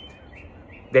 Faithless.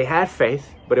 They had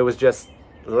faith, but it was just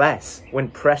less. When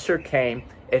pressure came,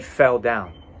 it fell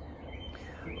down.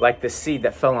 Like the seed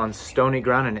that fell on stony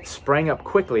ground and it sprang up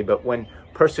quickly, but when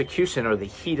persecution or the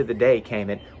heat of the day came,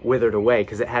 it withered away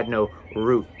because it had no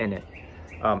root in it,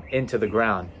 into the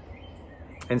ground.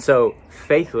 And so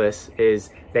faithless is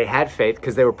they had faith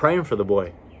because they were praying for the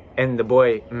boy, and the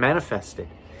boy manifested,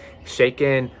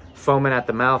 shaken, foaming at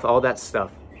the mouth, all that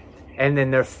stuff. And then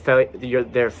their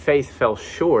faith fell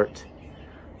short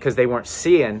because they weren't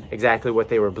seeing exactly what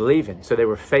they were believing. So they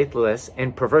were faithless.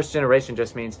 And perverse generation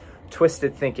just means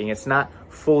twisted thinking. It's not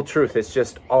full truth. It's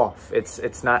just off.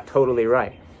 It's not totally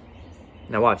right.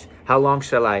 Now watch. How long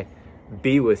shall I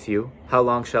be with you? How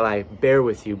long shall I bear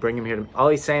with you? Bring him here. All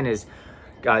he's saying is,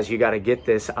 guys, you got to get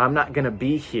this. I'm not going to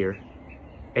be here,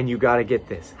 and you got to get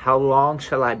this. How long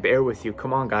shall I bear with you?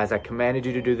 Come on, guys. I commanded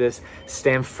you to do this.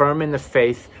 Stand firm in the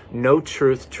faith. Know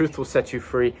truth. Truth will set you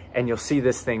free, and you'll see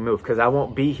this thing move, because I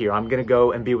won't be here. I'm going to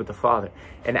go and be with the Father.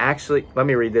 And actually, let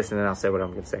me read this, and then I'll say what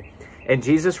I'm going to say. And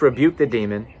Jesus rebuked the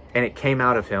demon, and it came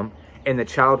out of him, and the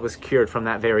child was cured from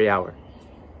that very hour.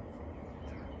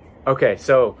 Okay,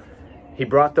 so he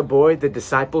brought the boy, the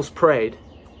disciples prayed.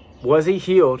 Was he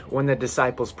healed when the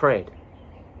disciples prayed?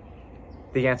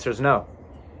 The answer is no.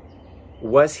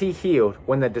 Was he healed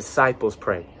when the disciples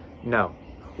prayed? No.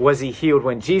 Was he healed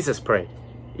when Jesus prayed?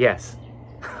 Yes.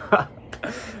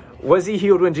 Was he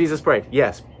healed when Jesus prayed?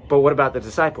 Yes. But what about the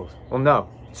disciples? Well, no.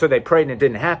 So they prayed and it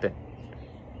didn't happen.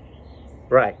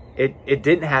 Right. It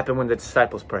didn't happen when the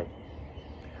disciples prayed.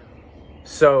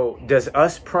 So does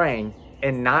us praying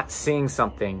and not seeing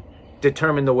something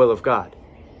determine the will of God?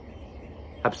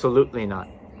 Absolutely not.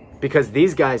 Because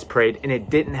these guys prayed and it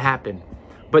didn't happen.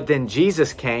 But then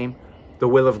Jesus came, the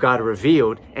will of God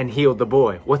revealed, and healed the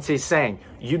boy. What's he saying?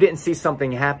 You didn't see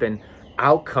something happen.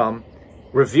 I'll come,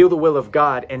 reveal the will of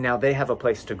God, and now they have a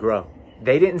place to grow.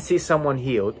 They didn't see someone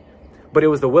healed, but it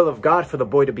was the will of God for the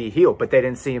boy to be healed, but they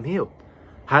didn't see him healed.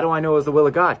 How do I know it was the will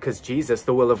of God? Because Jesus,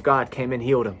 the will of God, came and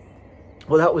healed him.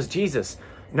 Well, that was Jesus.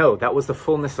 No, that was the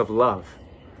fullness of love.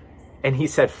 And he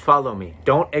said, follow me.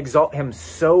 Don't exalt him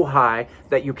so high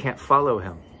that you can't follow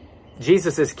him.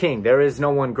 Jesus is king. There is no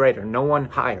one greater, no one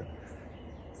higher.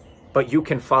 But you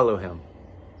can follow him.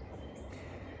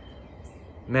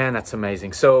 Man, that's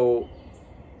amazing. So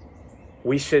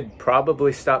we should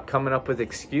probably stop coming up with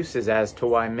excuses as to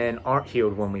why men aren't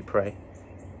healed when we pray.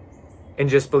 And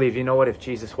just believe, you know what? If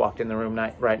Jesus walked in the room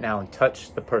right now and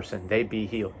touched the person, they'd be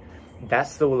healed.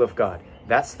 That's the will of God.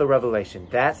 That's the revelation.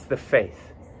 That's the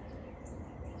faith.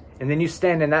 And then you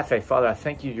stand in that faith. Father, I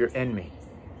thank you, you're in me.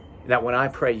 That when I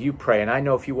pray, you pray. And I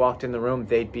know if you walked in the room,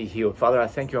 they'd be healed. Father, I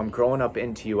thank you. I'm growing up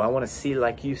into you. I want to see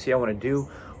like you see. I want to do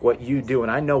what you do.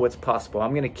 And I know what's possible.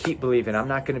 I'm going to keep believing. I'm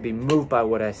not going to be moved by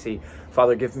what I see.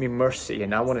 Father, give me mercy.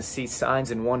 And I want to see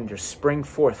signs and wonders spring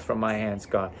forth from my hands,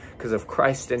 God. Because of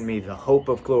Christ in me, the hope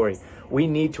of glory. We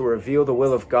need to reveal the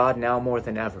will of God now more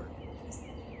than ever.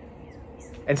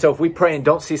 And so if we pray and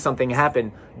don't see something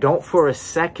happen, don't for a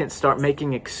second start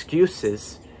making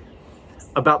excuses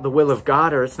about the will of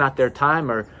God, or it's not their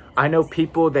time. Or I know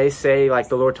people, they say like,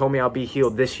 the Lord told me I'll be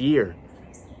healed this year,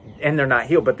 and they're not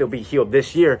healed, but they'll be healed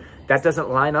this year. That doesn't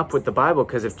line up with the Bible,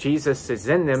 because if Jesus is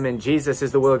in them and Jesus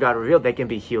is the will of God revealed, they can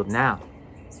be healed now.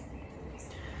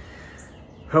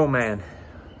 Oh man.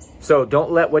 So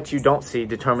don't let what you don't see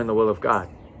determine the will of God,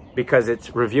 because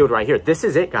it's revealed right here. This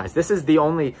is it, guys. This is the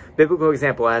only biblical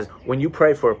example as when you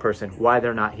pray for a person, why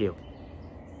they're not healed.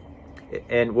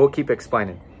 And we'll keep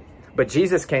explaining. But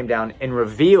Jesus came down and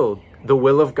revealed the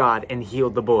will of God and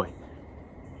healed the boy.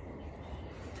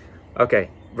 Okay,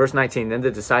 verse 19. Then the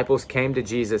disciples came to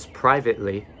Jesus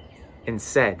privately and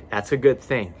said, that's a good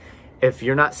thing. If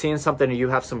you're not seeing something or you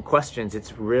have some questions,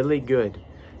 it's really good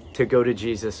to go to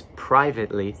Jesus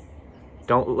privately.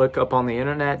 Don't look up on the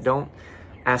internet. Don't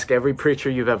ask every preacher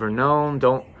you've ever known.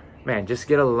 Just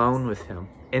get alone with him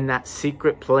in that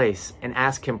secret place and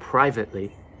ask him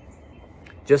privately.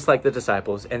 Just like the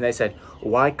disciples. And they said,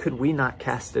 why could we not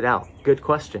cast it out? Good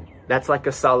question. That's like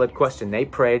a solid question. They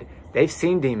prayed. They've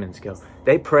seen demons go.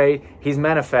 They prayed. He's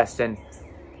manifesting.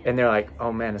 And they're like,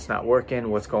 oh man, it's not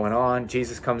working. What's going on?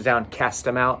 Jesus comes down, cast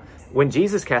them out. When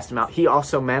Jesus cast him out, he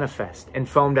also manifested and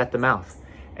foamed at the mouth.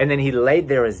 And then he laid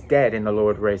there as dead, and the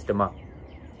Lord raised him up.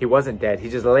 He wasn't dead. He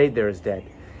just laid there as dead.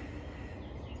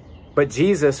 But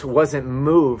Jesus wasn't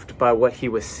moved by what he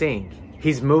was seeing.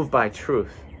 He's moved by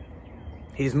truth.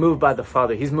 He's moved by the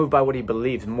Father. He's moved by what he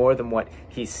believes more than what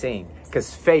he's seeing.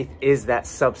 Because faith is that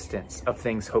substance of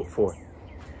things hoped for.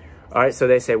 All right, so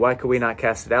they say, why could we not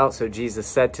cast it out? So Jesus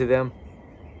said to them,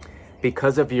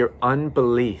 because of your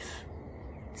unbelief.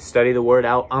 Study the word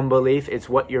out, unbelief. It's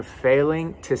what you're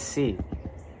failing to see.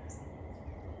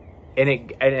 And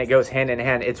it goes hand in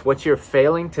hand. It's what you're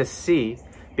failing to see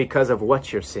because of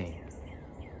what you're seeing.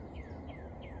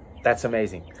 That's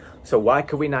amazing. So why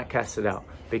could we not cast it out?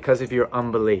 Because of your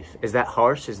unbelief. Is that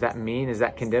harsh? Is that mean? Is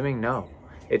that condemning? No.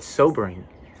 It's sobering.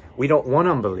 We don't want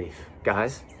unbelief,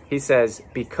 guys. He says,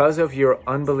 because of your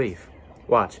unbelief.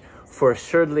 Watch. For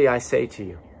assuredly I say to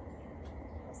you,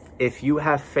 if you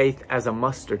have faith as a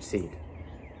mustard seed,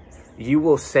 you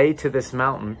will say to this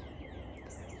mountain,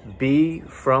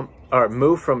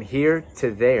 move from here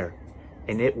to there,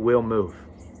 and it will move.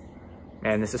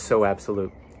 Man, this is so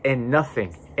absolute. And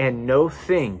nothing and no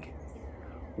thing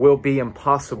will be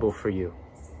impossible for you.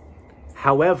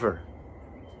 However,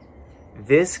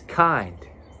 this kind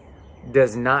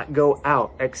does not go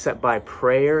out except by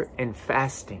prayer and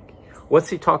fasting. What's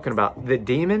he talking about? The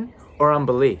demon or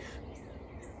unbelief?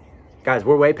 Guys,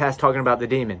 we're way past talking about the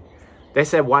demon. They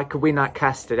said, why could we not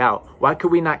cast it out? Why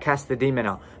could we not cast the demon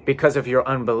out? Because of your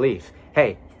unbelief.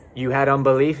 Hey, You had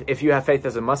unbelief. If you have faith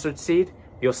as a mustard seed,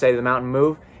 you'll say to the mountain,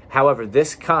 move. However,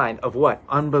 this kind of what?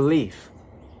 Unbelief.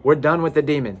 We're done with the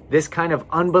demon. This kind of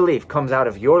unbelief comes out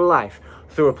of your life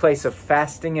through a place of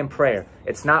fasting and prayer.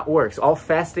 It's not works. All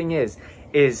fasting is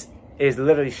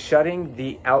literally shutting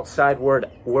the outside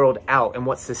world out, and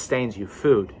what sustains you,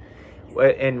 food.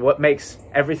 And what makes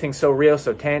everything so real,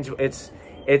 so tangible,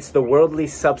 it's the worldly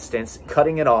substance,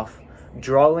 cutting it off,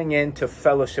 drawing into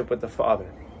fellowship with the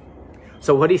Father.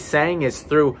 So what he's saying is,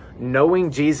 through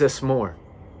knowing Jesus more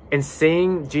and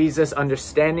seeing Jesus,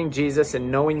 understanding Jesus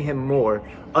and knowing him more,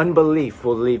 unbelief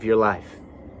will leave your life.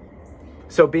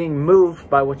 So being moved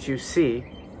by what you see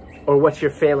or what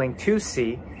you're failing to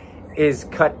see is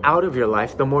cut out of your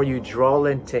life the more you draw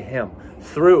into him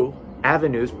through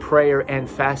avenues, prayer and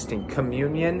fasting,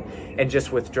 communion, and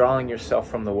just withdrawing yourself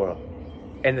from the world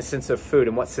and the sense of food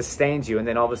and what sustains you. And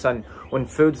then all of a sudden, when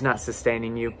food's not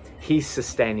sustaining you, he's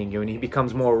sustaining you and he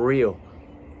becomes more real.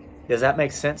 Does that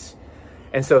make sense?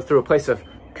 And so through a place of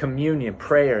communion,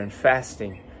 prayer and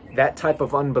fasting, that type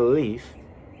of unbelief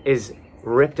is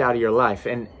ripped out of your life.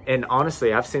 And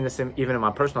honestly, I've seen this even in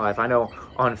my personal life. I know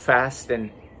on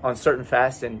certain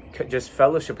fasts and just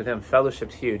fellowship with him,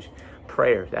 fellowship's huge.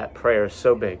 Prayer, that prayer is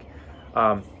so big.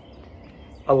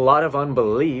 A lot of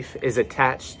unbelief is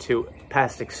attached to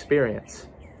past experience,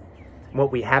 what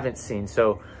we haven't seen.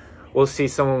 So we'll see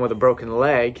someone with a broken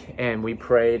leg and we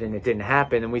prayed and it didn't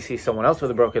happen, and we see someone else with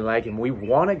a broken leg and we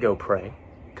want to go pray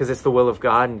because it's the will of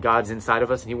God and God's inside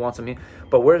of us and he wants them here.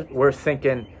 But we're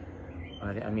thinking,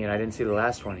 I mean, I didn't see the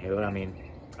last one healed. I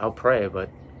mean, I'll pray, but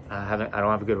I don't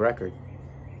have a good record.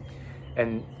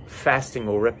 And fasting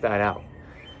will rip that out,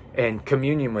 and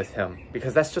communion with him,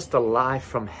 because that's just a lie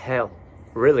from hell.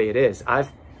 Really, it is.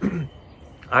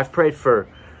 I've prayed for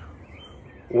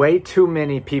way too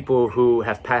many people who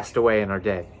have passed away and are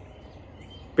dead,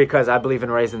 because I believe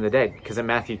in raising the dead. Because in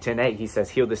Matthew 10:8, he says,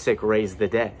 heal the sick, raise the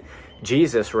dead.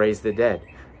 Jesus raised the dead.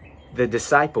 The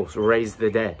disciples raised the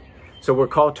dead. So we're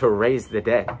called to raise the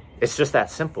dead. It's just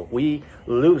that simple. We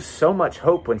lose so much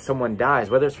hope when someone dies,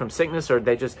 whether it's from sickness or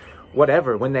they just,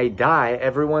 whatever. When they die,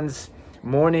 everyone's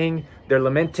mourning, they're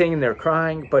lamenting, and they're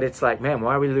crying. But it's like, man,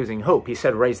 why are we losing hope? He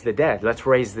said, raise the dead. Let's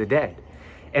raise the dead.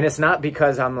 And it's not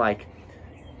because I'm like,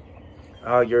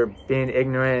 oh, you're being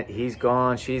ignorant. He's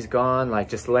gone. She's gone. Like,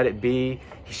 just let it be.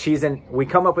 We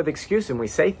come up with excuses and we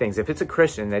say things. If it's a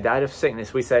Christian, they died of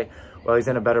sickness, we say, well, he's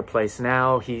in a better place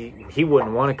now. He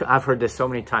wouldn't want to. I've heard this so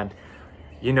many times.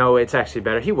 You know, it's actually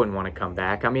better. He wouldn't want to come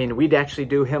back. I mean, we'd actually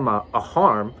do him a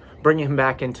harm, bringing him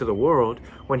back into the world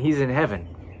when he's in heaven.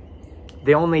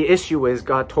 The only issue is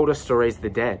God told us to raise the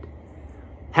dead.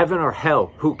 Heaven or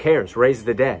hell, who cares? Raise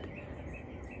the dead.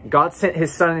 God sent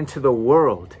his son into the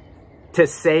world to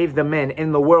save the men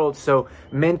in the world so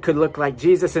men could look like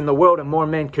Jesus in the world and more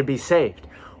men could be saved.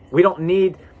 We don't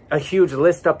need a huge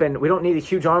list we don't need a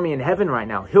huge army in heaven right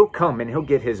now. He'll come and he'll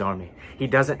get his army. He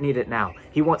doesn't need it now.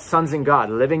 He wants sons in God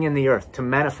living in the earth to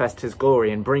manifest his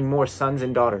glory and bring more sons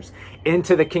and daughters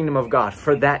into the kingdom of God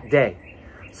for that day.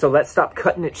 So let's stop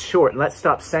cutting it short. Let's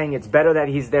stop saying it's better that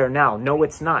he's there now. No,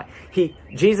 it's not.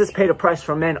 Jesus paid a price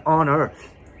for men on earth.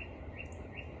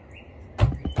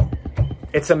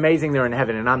 It's amazing they're in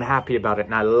heaven, and I'm happy about it,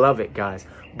 and I love it, guys.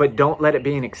 But don't let it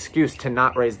be an excuse to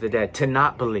not raise the dead, to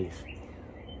not believe.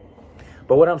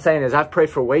 But what I'm saying is I've prayed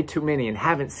for way too many and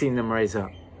haven't seen them raise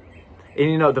up. And,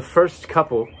 you know, the first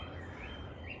couple,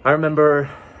 I remember,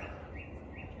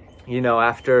 you know,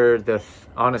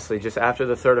 honestly, just after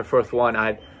the third or fourth one,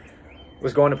 I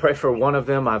was going to pray for one of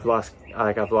them. I've lost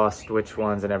which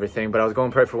ones and everything, but I was going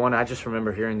to pray for one. I just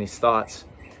remember hearing these thoughts.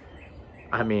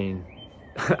 I mean,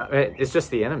 it's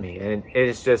just the enemy. And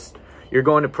it's just, you're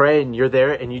going to pray and you're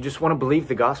there and you just want to believe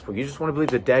the gospel. You just want to believe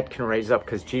the dead can raise up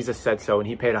because Jesus said so and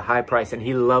he paid a high price and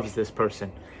he loves this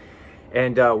person.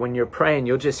 And when you're praying,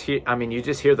 you'll just hear, you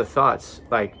just hear the thoughts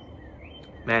like,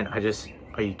 man,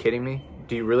 are you kidding me?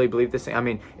 Do you really believe this thing? I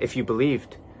mean, if you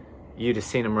believed, you'd have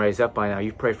seen him raise up by now.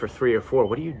 You've prayed for 3 or 4.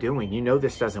 What are you doing? You know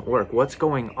this doesn't work. What's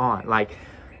going on? Like,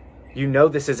 you know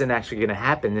this isn't actually going to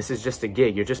happen. This is just a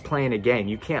gig. You're just playing a game.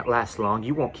 You can't last long.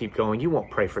 You won't keep going. You won't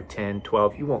pray for 10,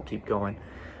 12. You won't keep going.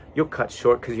 You'll cut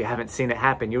short because you haven't seen it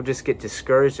happen. You'll just get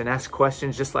discouraged and ask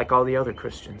questions just like all the other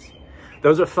Christians.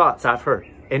 Those are thoughts I've heard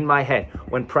in my head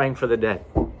when praying for the dead.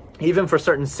 Even for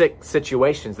certain sick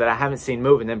situations that I haven't seen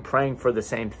move and then praying for the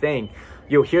same thing,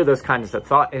 you'll hear those kinds of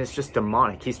thoughts and it's just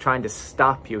demonic. He's trying to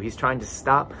stop you. He's trying to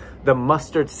stop the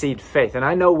mustard seed faith. And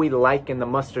I know we liken the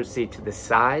mustard seed to the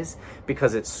size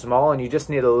because it's small and you just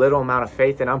need a little amount of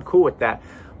faith, and I'm cool with that.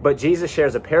 But Jesus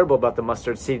shares a parable about the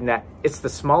mustard seed and that it's the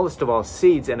smallest of all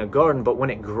seeds in a garden, but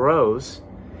when it grows,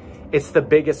 It's the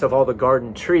biggest of all the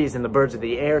garden trees, and the birds of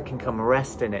the air can come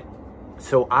rest in it.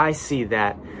 So I see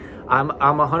that. I'm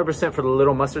 100% for the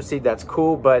little mustard seed. That's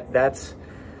cool, but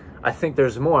I think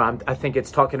there's more. I think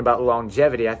it's talking about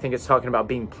longevity. I think it's talking about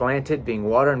being planted, being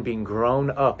watered, and being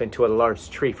grown up into a large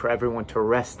tree for everyone to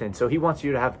rest in. So he wants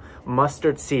you to have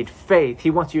mustard seed faith. He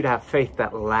wants you to have faith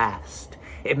that lasts.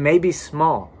 It may be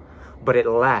small, but it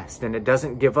lasts, and it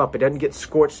doesn't give up. It doesn't get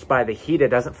scorched by the heat. It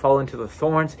doesn't fall into the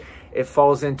thorns. It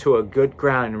falls into a good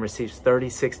ground and receives 30,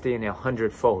 60, and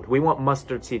 100-fold. We want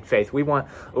mustard seed faith. We want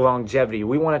longevity.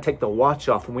 We want to take the watch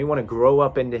off, and we want to grow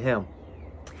up into him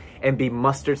and be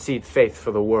mustard seed faith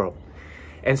for the world.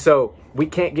 And so we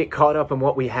can't get caught up in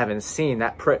what we haven't seen.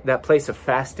 That place of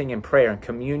fasting and prayer and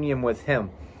communion with him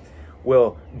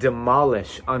will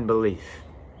demolish unbelief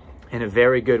in a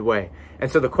very good way. And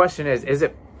so the question is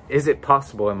it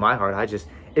possible? In my heart,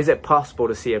 is it possible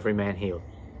to see every man healed?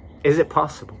 Is it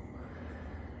possible?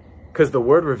 Because the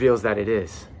word reveals that it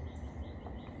is.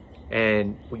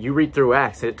 And when you read through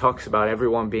Acts, it talks about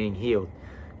everyone being healed.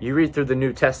 You read through the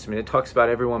New Testament, it talks about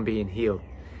everyone being healed.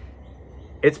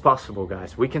 It's possible,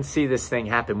 guys. We can see this thing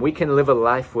happen. We can live a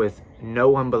life with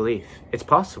no unbelief. It's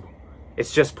possible.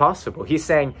 It's just possible. He's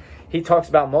saying, he talks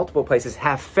about multiple places,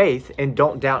 have faith and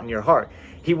don't doubt in your heart.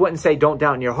 He wouldn't say don't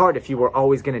doubt in your heart if you were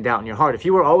always going to doubt in your heart. If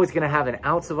you were always going to have an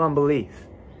ounce of unbelief,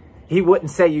 he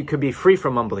wouldn't say you could be free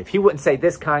from unbelief. He wouldn't say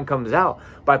this kind comes out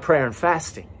by prayer and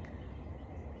fasting.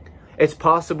 It's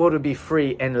possible to be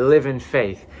free and live in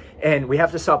faith. And we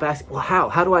have to stop asking, well, how?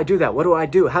 How do I do that? What do I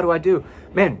do? How do I do?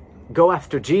 Man, go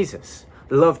after Jesus.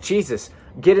 Love Jesus.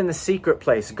 Get in the secret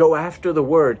place. Go after the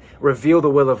word. Reveal the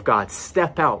will of God.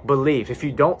 Step out. Believe. If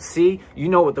you don't see, you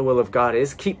know what the will of God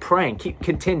is. Keep praying. Keep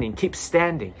contending. Keep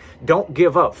standing. Don't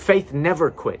give up. Faith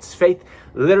never quits. Faith,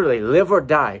 literally, live or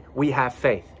die, we have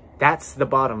faith. That's the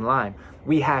bottom line.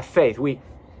 We have faith. We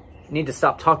need to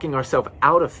stop talking ourselves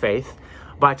out of faith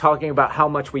by talking about how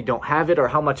much we don't have it or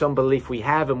how much unbelief we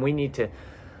have. And we need to,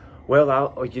 well,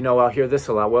 I'll hear this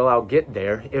a lot. Well, I'll get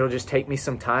there. It'll just take me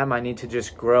some time. I need to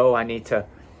just grow.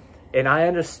 And I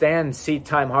understand seed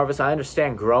time harvest. I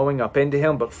understand growing up into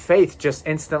him, but faith just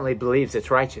instantly believes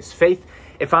it's righteous. Faith,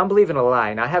 if I'm believing a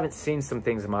lie, and I haven't seen some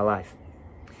things in my life,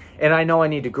 and I know I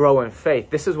need to grow in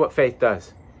faith, this is what faith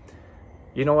does.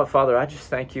 You know what, Father, I just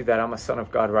thank you that I'm a son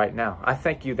of God right now. I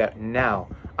thank you that now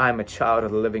I'm a child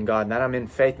of the living God, and that I'm in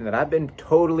faith, and that I've been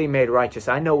totally made righteous.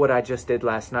 I know what I just did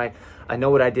last night. I know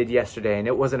what I did yesterday, and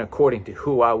it wasn't according to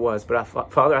who I was. But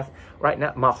Father, right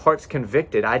now, my heart's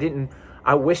convicted.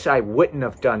 I wish I wouldn't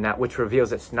have done that, which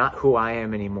reveals it's not who I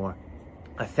am anymore.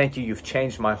 I thank you, you've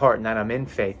changed my heart, and that I'm in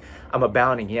faith. I'm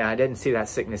abounding. Yeah, I didn't see that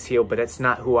sickness healed, but it's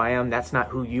not who I am. That's not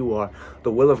who you are. The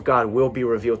will of God will be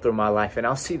revealed through my life, and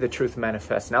I'll see the truth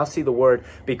manifest, and I'll see the word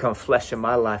become flesh in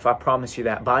my life. I promise you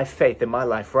that by faith in my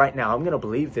life right now, I'm going to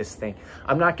believe this thing.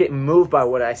 I'm not getting moved by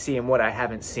what I see and what I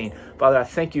haven't seen. Father, I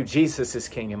thank you, Jesus is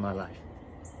King in my life.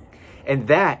 And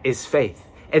that is faith.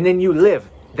 And then you live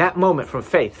that moment from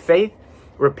faith. Faith,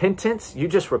 repentance, you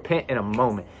just repent in a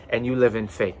moment and you live in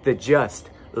faith. The just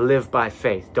live by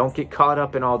faith. Don't get caught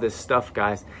up in all this stuff,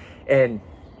 guys. And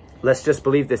let's just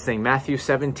believe this thing. Matthew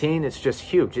 17, it's just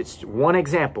huge. It's one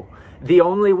example, the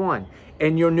only one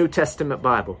in your New Testament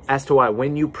Bible as to why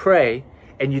when you pray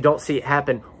and you don't see it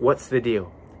happen, what's the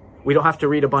deal? We don't have to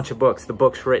read a bunch of books. The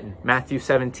book's written. Matthew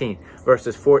 17,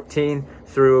 verses 14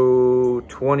 through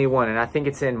 21. And I think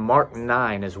it's in Mark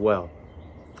 9 as well.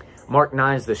 Mark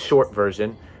 9 is the short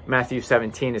version. Matthew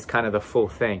 17 is kind of the full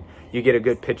thing. You get a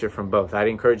good picture from both. I'd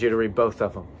encourage you to read both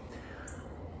of them.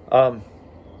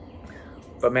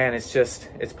 But man,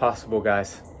 it's possible,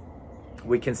 guys.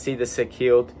 We can see the sick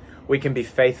healed. We can be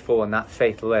faithful and not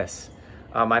faithless.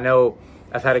 I know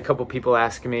I've had a couple people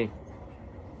ask me,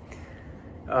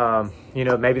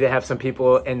 maybe they have some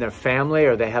people in their family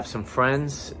or they have some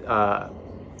friends, and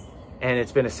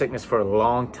it's been a sickness for a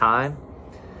long time.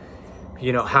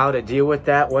 How to deal with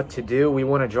that, what to do. We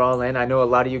want to draw in. I know a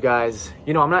lot of you guys,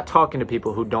 I'm not talking to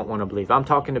people who don't want to believe. I'm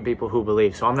talking to people who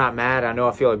believe. So I'm not mad. I know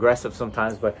I feel aggressive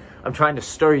sometimes, but I'm trying to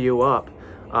stir you up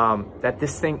that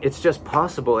this thing, it's just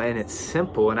possible and it's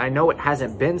simple. And I know it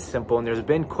hasn't been simple and there's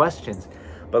been questions,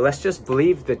 but let's just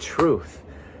believe the truth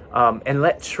and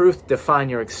let truth define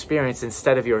your experience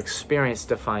instead of your experience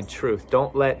define truth.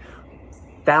 Don't let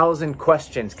 1,000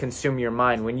 questions consume your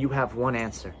mind when you have one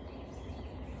answer.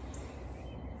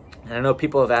 And I know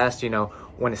people have asked,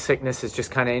 when a sickness is just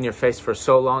kind of in your face for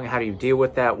so long, how do you deal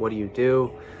with that? What do you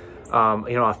do?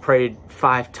 I've prayed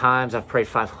 5 times. I've prayed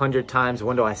 500 times.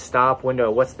 When do I stop?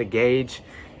 What's the gauge?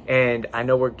 And I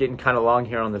know we're getting kind of long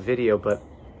here on the video, but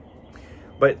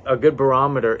a good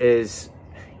barometer is,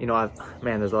 you know,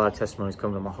 man, there's a lot of testimonies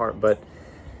coming to my heart, but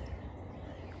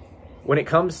when it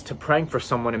comes to praying for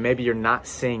someone and maybe you're not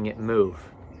seeing it move,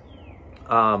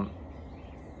 I'll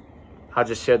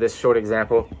just share this short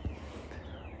example.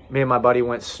 Me and my buddy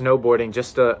went snowboarding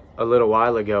just a little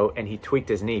while ago, and he tweaked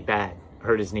his knee bad,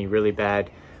 hurt his knee really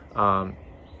bad.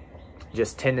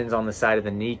 Just tendons on the side of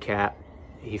the kneecap.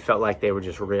 He felt like they were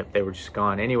just ripped, they were just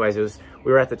gone. Anyways,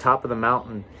 we were at the top of the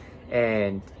mountain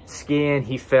and skiing.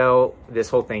 He fell, this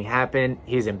whole thing happened.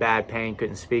 He's in bad pain,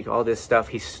 couldn't speak, all this stuff.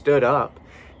 He stood up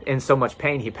in so much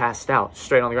pain, he passed out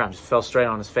straight on the ground, just fell straight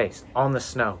on his face on the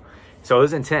snow. So it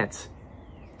was intense.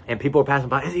 And people were passing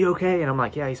by, is he okay? And I'm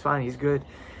like, yeah, he's fine, he's good.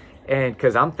 And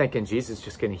because I'm thinking Jesus is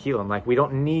just going to heal him. Like, we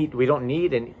don't need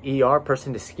an ER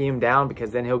person to ski him down,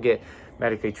 because then he'll get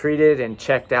medically treated and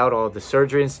checked out, all of the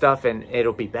surgery and stuff, and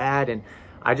it'll be bad. And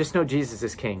I just know Jesus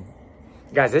is king.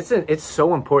 Guys, it's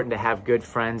so important to have good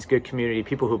friends, good community,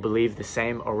 people who believe the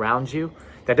same around you.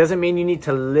 That doesn't mean you need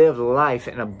to live life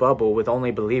in a bubble with only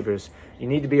believers. You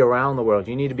need to be around the world.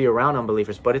 You need to be around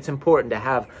unbelievers. But it's important to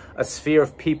have a sphere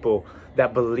of people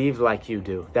that believe like you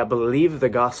do, that believe the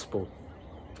gospel.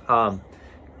 Man,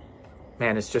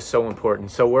 it's just so important.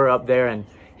 So we're up there, and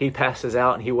he passes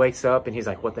out, and he wakes up, and he's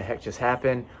like, what the heck just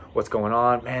happened? What's going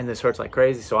on? Man, this hurts like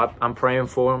crazy. So I'm praying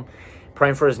for him,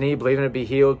 praying for his knee, believing it to be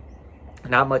healed.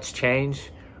 Not much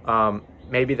change.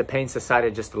 Maybe the pain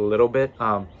subsided just a little bit.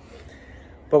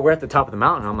 But we're at the top of the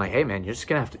mountain. I'm like, hey man, you're just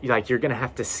gonna have to, like, you're gonna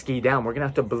have to ski down. We're gonna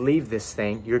have to believe this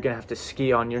thing. You're gonna have to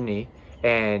ski on your knee,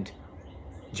 and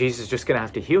Jesus is just gonna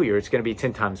have to heal you. It's gonna be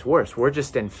 10 times worse. We're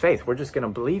just in faith. We're just gonna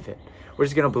believe it. We're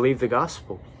just gonna believe the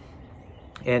gospel.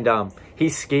 And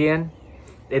he's skiing.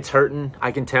 It's hurting,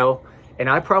 I can tell. And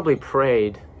I probably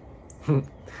prayed.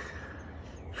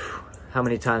 How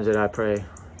many times did I pray?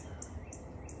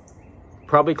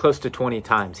 Probably close to 20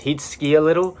 times. He'd ski a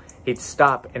little, he'd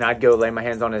stop, and I'd go lay my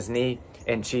hands on his knee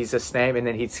in Jesus' name, and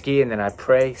then he'd ski, and then I'd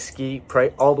pray, ski,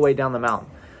 pray all the way down the mountain.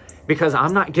 Because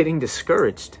I'm not getting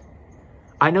discouraged.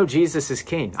 I know Jesus is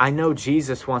king. I know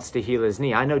Jesus wants to heal his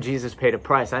knee. I know Jesus paid a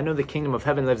price. I know the kingdom of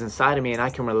heaven lives inside of me, and I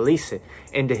can release it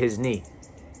into his knee.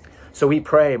 So we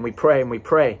pray, and we pray, and we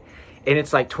pray. And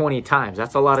it's like 20 times.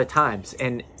 That's a lot of times.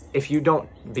 And if you don't,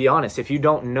 be honest, if you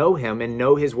don't know him and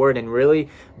know his word and really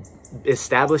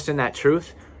established in that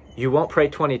truth, you won't pray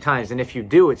 20 times. And if you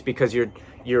do, it's because you're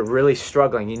really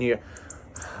struggling, and you're,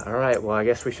 all right, well, I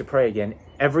guess we should pray again.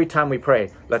 Every time we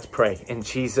pray, let's pray in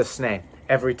Jesus' name.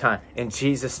 Every time in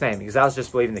Jesus' name, because I was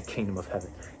just believing the kingdom of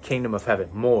heaven,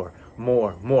 more.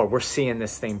 We're seeing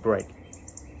this thing break.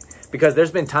 Because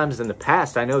there's been times in the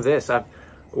past, I know this,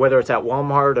 whether it's at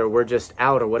Walmart or we're just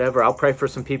out or whatever, I'll pray for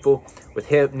some people with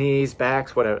hip, knees,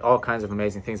 backs, whatever, all kinds of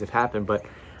amazing things have happened. But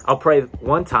I'll pray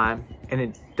one time and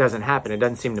it doesn't happen. It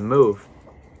doesn't seem to move.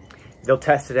 They'll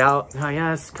test it out. Oh,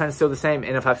 yeah, it's kind of still the same.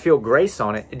 And if I feel grace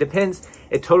on it, it depends.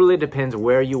 It totally depends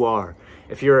where you are.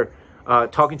 If you're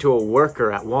talking to a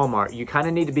worker at Walmart, you kind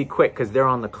of need to be quick because they're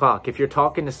on the clock. If you're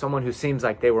talking to someone who seems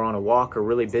like they were on a walk or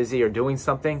really busy or doing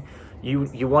something,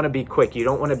 you want to be quick. You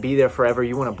don't want to be there forever.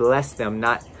 You want to bless them,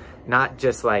 not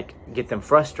just like get them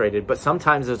frustrated. But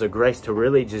sometimes there's a grace to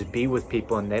really just be with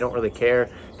people and they don't really care.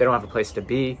 They don't have a place to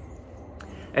be.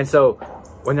 And so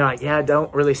when they're like, yeah, I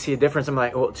don't really see a difference, I'm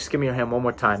like, well, just give me your hand one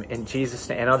more time in Jesus'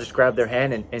 name. And I'll just grab their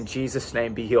hand and in Jesus'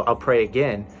 name be healed. I'll pray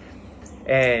again.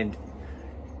 And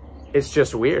it's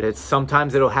just weird. It's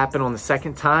sometimes it'll happen on the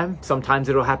second time. Sometimes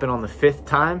it'll happen on the 5th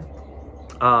time.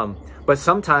 But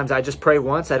sometimes I just pray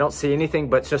once. I don't see anything,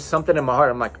 but just something in my heart.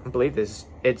 I'm like, I believe this.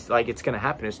 It's like, it's going to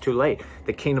happen. It's too late.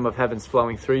 The kingdom of heaven's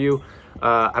flowing through you.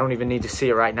 I don't even need to see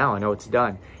it right now. I know it's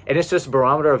done. And it's just a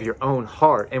barometer of your own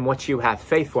heart and what you have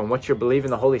faith for and what you're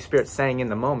believing the Holy Spirit saying in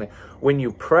the moment. When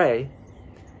you pray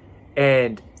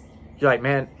and you're like,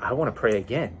 man, I want to pray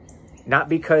again. Not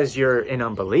because you're in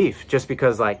unbelief, just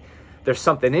because like there's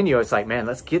something in you. It's like, man,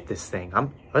 let's get this thing.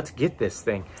 Let's get this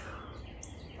thing.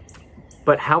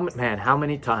 But how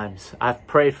many times I've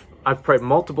prayed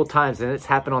multiple times, and it's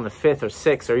happened on the 5th or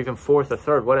 6th or even 4th or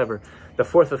 3rd, whatever. The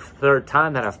 4th or 3rd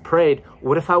time that I've prayed,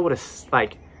 what if I would have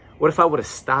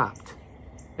stopped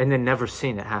and then never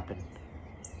seen it happen?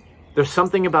 There's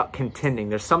something about contending.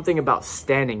 There's something about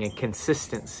standing and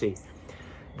consistency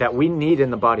that we need in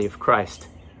the body of Christ.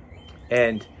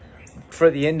 And for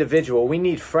the individual, we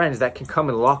need friends that can come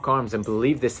and lock arms and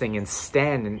believe this thing and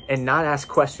stand and not ask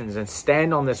questions and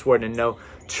stand on this word and know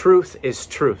truth is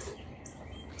truth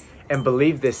and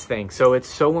believe this thing. So it's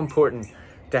so important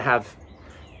to have,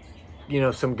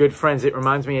 some good friends. It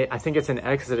reminds me, I think it's in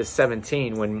Exodus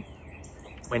 17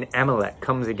 when Amalek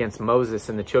comes against Moses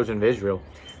and the children of Israel.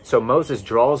 So Moses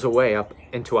draws away up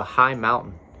into a high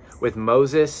mountain with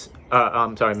Moses,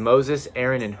 Moses,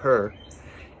 Aaron, and Hur.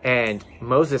 And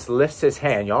Moses lifts his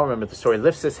hand. Y'all remember the story.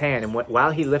 Lifts his hand, and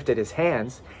while he lifted his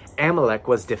hands, Amalek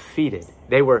was defeated.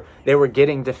 They were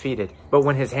getting defeated. But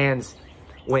when his hands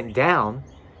went down,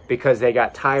 because they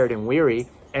got tired and weary,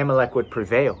 Amalek would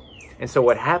prevail. And so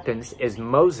what happens is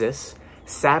Moses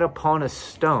sat upon a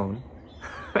stone.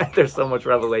 There's so much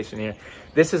revelation here.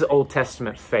 This is Old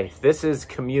Testament faith. This is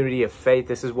community of faith.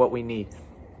 This is what we need.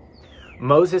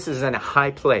 Moses is in a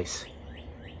high place,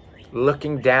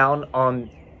 looking down on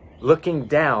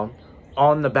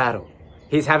the battle.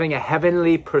 He's having a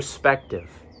heavenly perspective.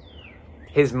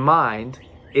 His mind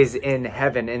is in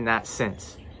heaven in that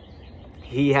sense.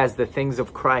 He has the things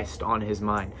of Christ on his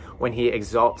mind when he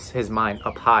exalts his mind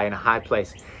up high in a high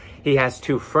place. He has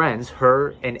two friends,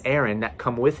 Hur and Aaron, that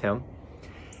come with him.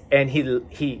 And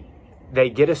they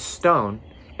get a stone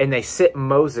and they sit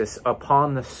Moses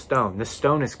upon the stone. The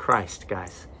stone is Christ,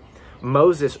 guys.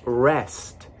 Moses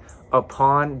rests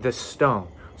upon the stone.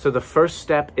 So the first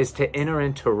step is to enter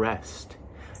into rest.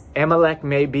 Amalek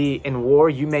may be in war.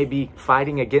 You may be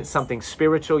fighting against something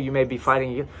spiritual. You may be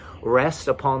fighting against. Rest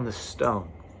upon the stone,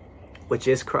 which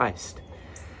is Christ.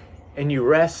 And you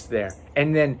rest there.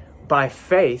 And then by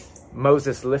faith,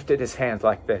 Moses lifted his hands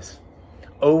like this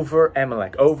over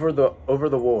Amalek, over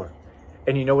the war.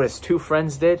 And you know what his two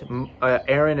friends did,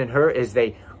 Aaron and Hur, is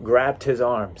they grabbed his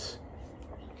arms.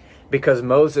 Because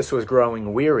Moses was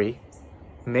growing weary.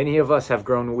 Many of us have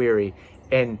grown weary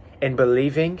in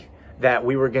believing that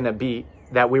we were going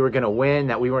to win,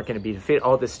 that we weren't going to be defeated,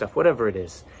 all this stuff, whatever it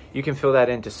is. You can fill that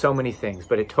into so many things,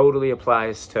 but it totally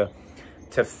applies to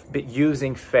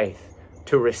using faith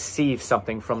to receive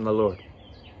something from the Lord.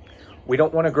 We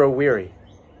don't want to grow weary.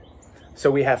 So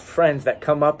we have friends that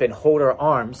come up and hold our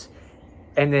arms,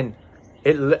 and then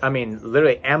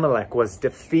literally Amalek was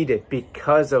defeated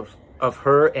because of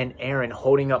Hur and Aaron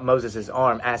holding up Moses'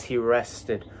 arm as he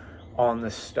rested on the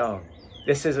stone.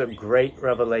 This is a great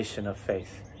revelation of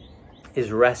faith, is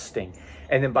resting.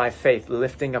 And then by faith,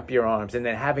 lifting up your arms, and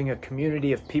then having a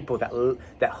community of people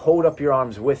that hold up your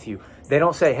arms with you. They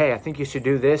don't say, hey, I think you should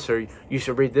do this, or you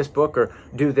should read this book, or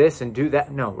do this and do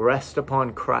that. No, rest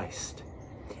upon Christ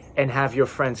and have your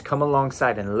friends come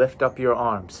alongside and lift up your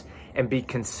arms and be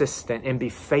consistent and be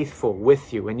faithful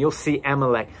with you. And you'll see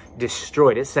Amalek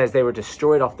destroyed. It says they were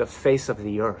destroyed off the face of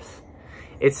the earth.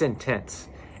 It's intense.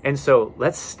 And so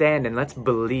let's stand and let's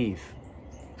believe.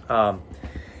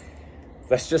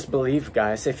 Let's just believe,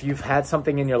 guys. If you've had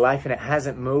something in your life and it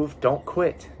hasn't moved, don't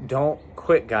quit. Don't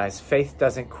quit, guys. Faith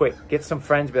doesn't quit. Get some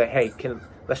friends, be like, hey,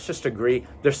 let's just agree.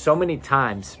 There's so many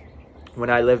times when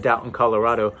I lived out in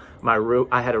Colorado,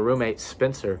 I had a roommate,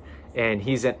 Spencer, and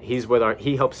he helped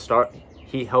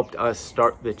us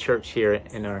start the church here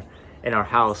in our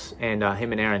house. And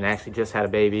him and Aaron actually just had a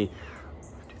baby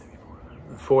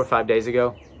 4 or 5 days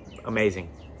ago. Amazing.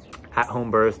 At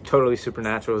home birth, totally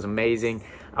supernatural. It was amazing.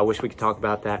 I wish we could talk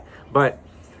about that. But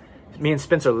me and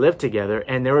Spencer lived together,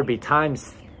 and there would be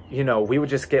times, we would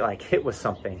just get like hit with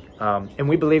something. And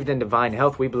we believed in divine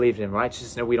health. We believed in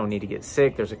righteousness. We don't need to get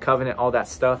sick. There's a covenant, all that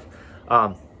stuff.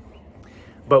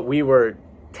 But we were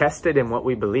tested in what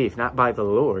we believe, not by the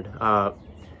Lord.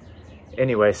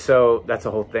 Anyway, so that's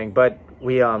a whole thing. But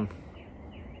we,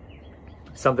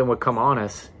 something would come on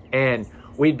us, and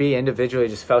we'd be individually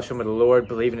just fellowship with the Lord,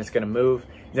 believing it's going to move.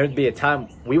 There'd be a time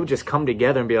we would just come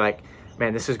together and be like,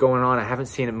 man, this is going on. I haven't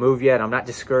seen it move yet. I'm not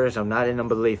discouraged. I'm not in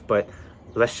unbelief, but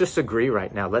let's just agree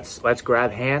right now. Let's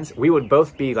grab hands. We would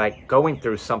both be like going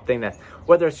through something that,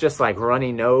 whether it's just like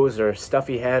runny nose or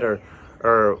stuffy head or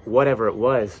whatever it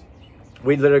was,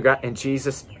 we'd literally grab, and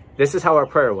Jesus, this is how our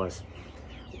prayer was.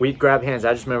 We'd grab hands.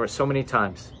 I just remember it so many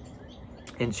times.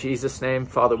 In Jesus' name,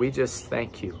 Father, we just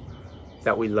thank you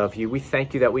that we love you. We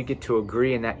thank you that we get to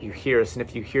agree and that you hear us. And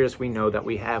if you hear us, we know that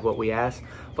we have what we ask.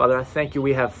 Father, I thank you.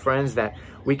 We have friends that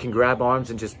we can grab arms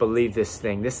and just believe this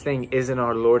thing. This thing isn't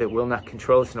our Lord. It will not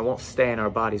control us, and it won't stay in our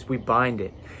bodies. We bind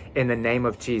it in the name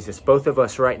of Jesus. Both of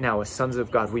us right now as sons of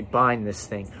God, we bind this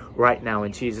thing right now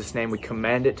in Jesus' name. We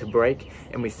command it to break,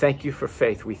 and we thank you for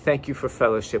faith. We thank you for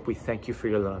fellowship. We thank you for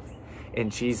your love. In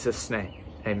Jesus' name,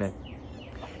 amen.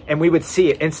 And we would see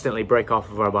it instantly break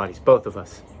off of our bodies, both of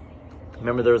us.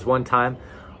 Remember, there was one time,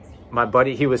 my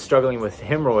buddy, he was struggling with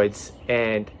hemorrhoids,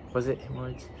 and was it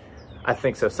hemorrhoids? I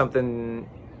think so. It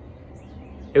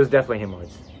was definitely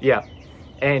hemorrhoids. Yeah.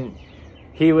 And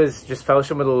he was just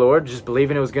fellowship with the Lord, just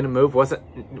believing it was going to move,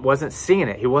 wasn't seeing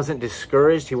it. He wasn't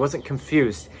discouraged. He wasn't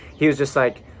confused. He was just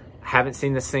like, haven't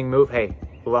seen this thing move. Hey,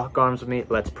 lock arms with me.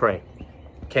 Let's pray.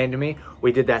 came to me,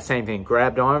 we did that same thing.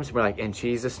 Grabbed arms. We're like, in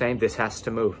Jesus' name, this has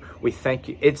to move. We thank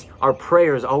you. It's our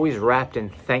prayer is always wrapped in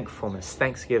thankfulness,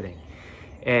 thanksgiving,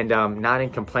 and not in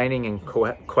complaining and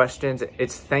questions.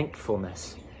 It's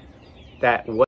thankfulness that what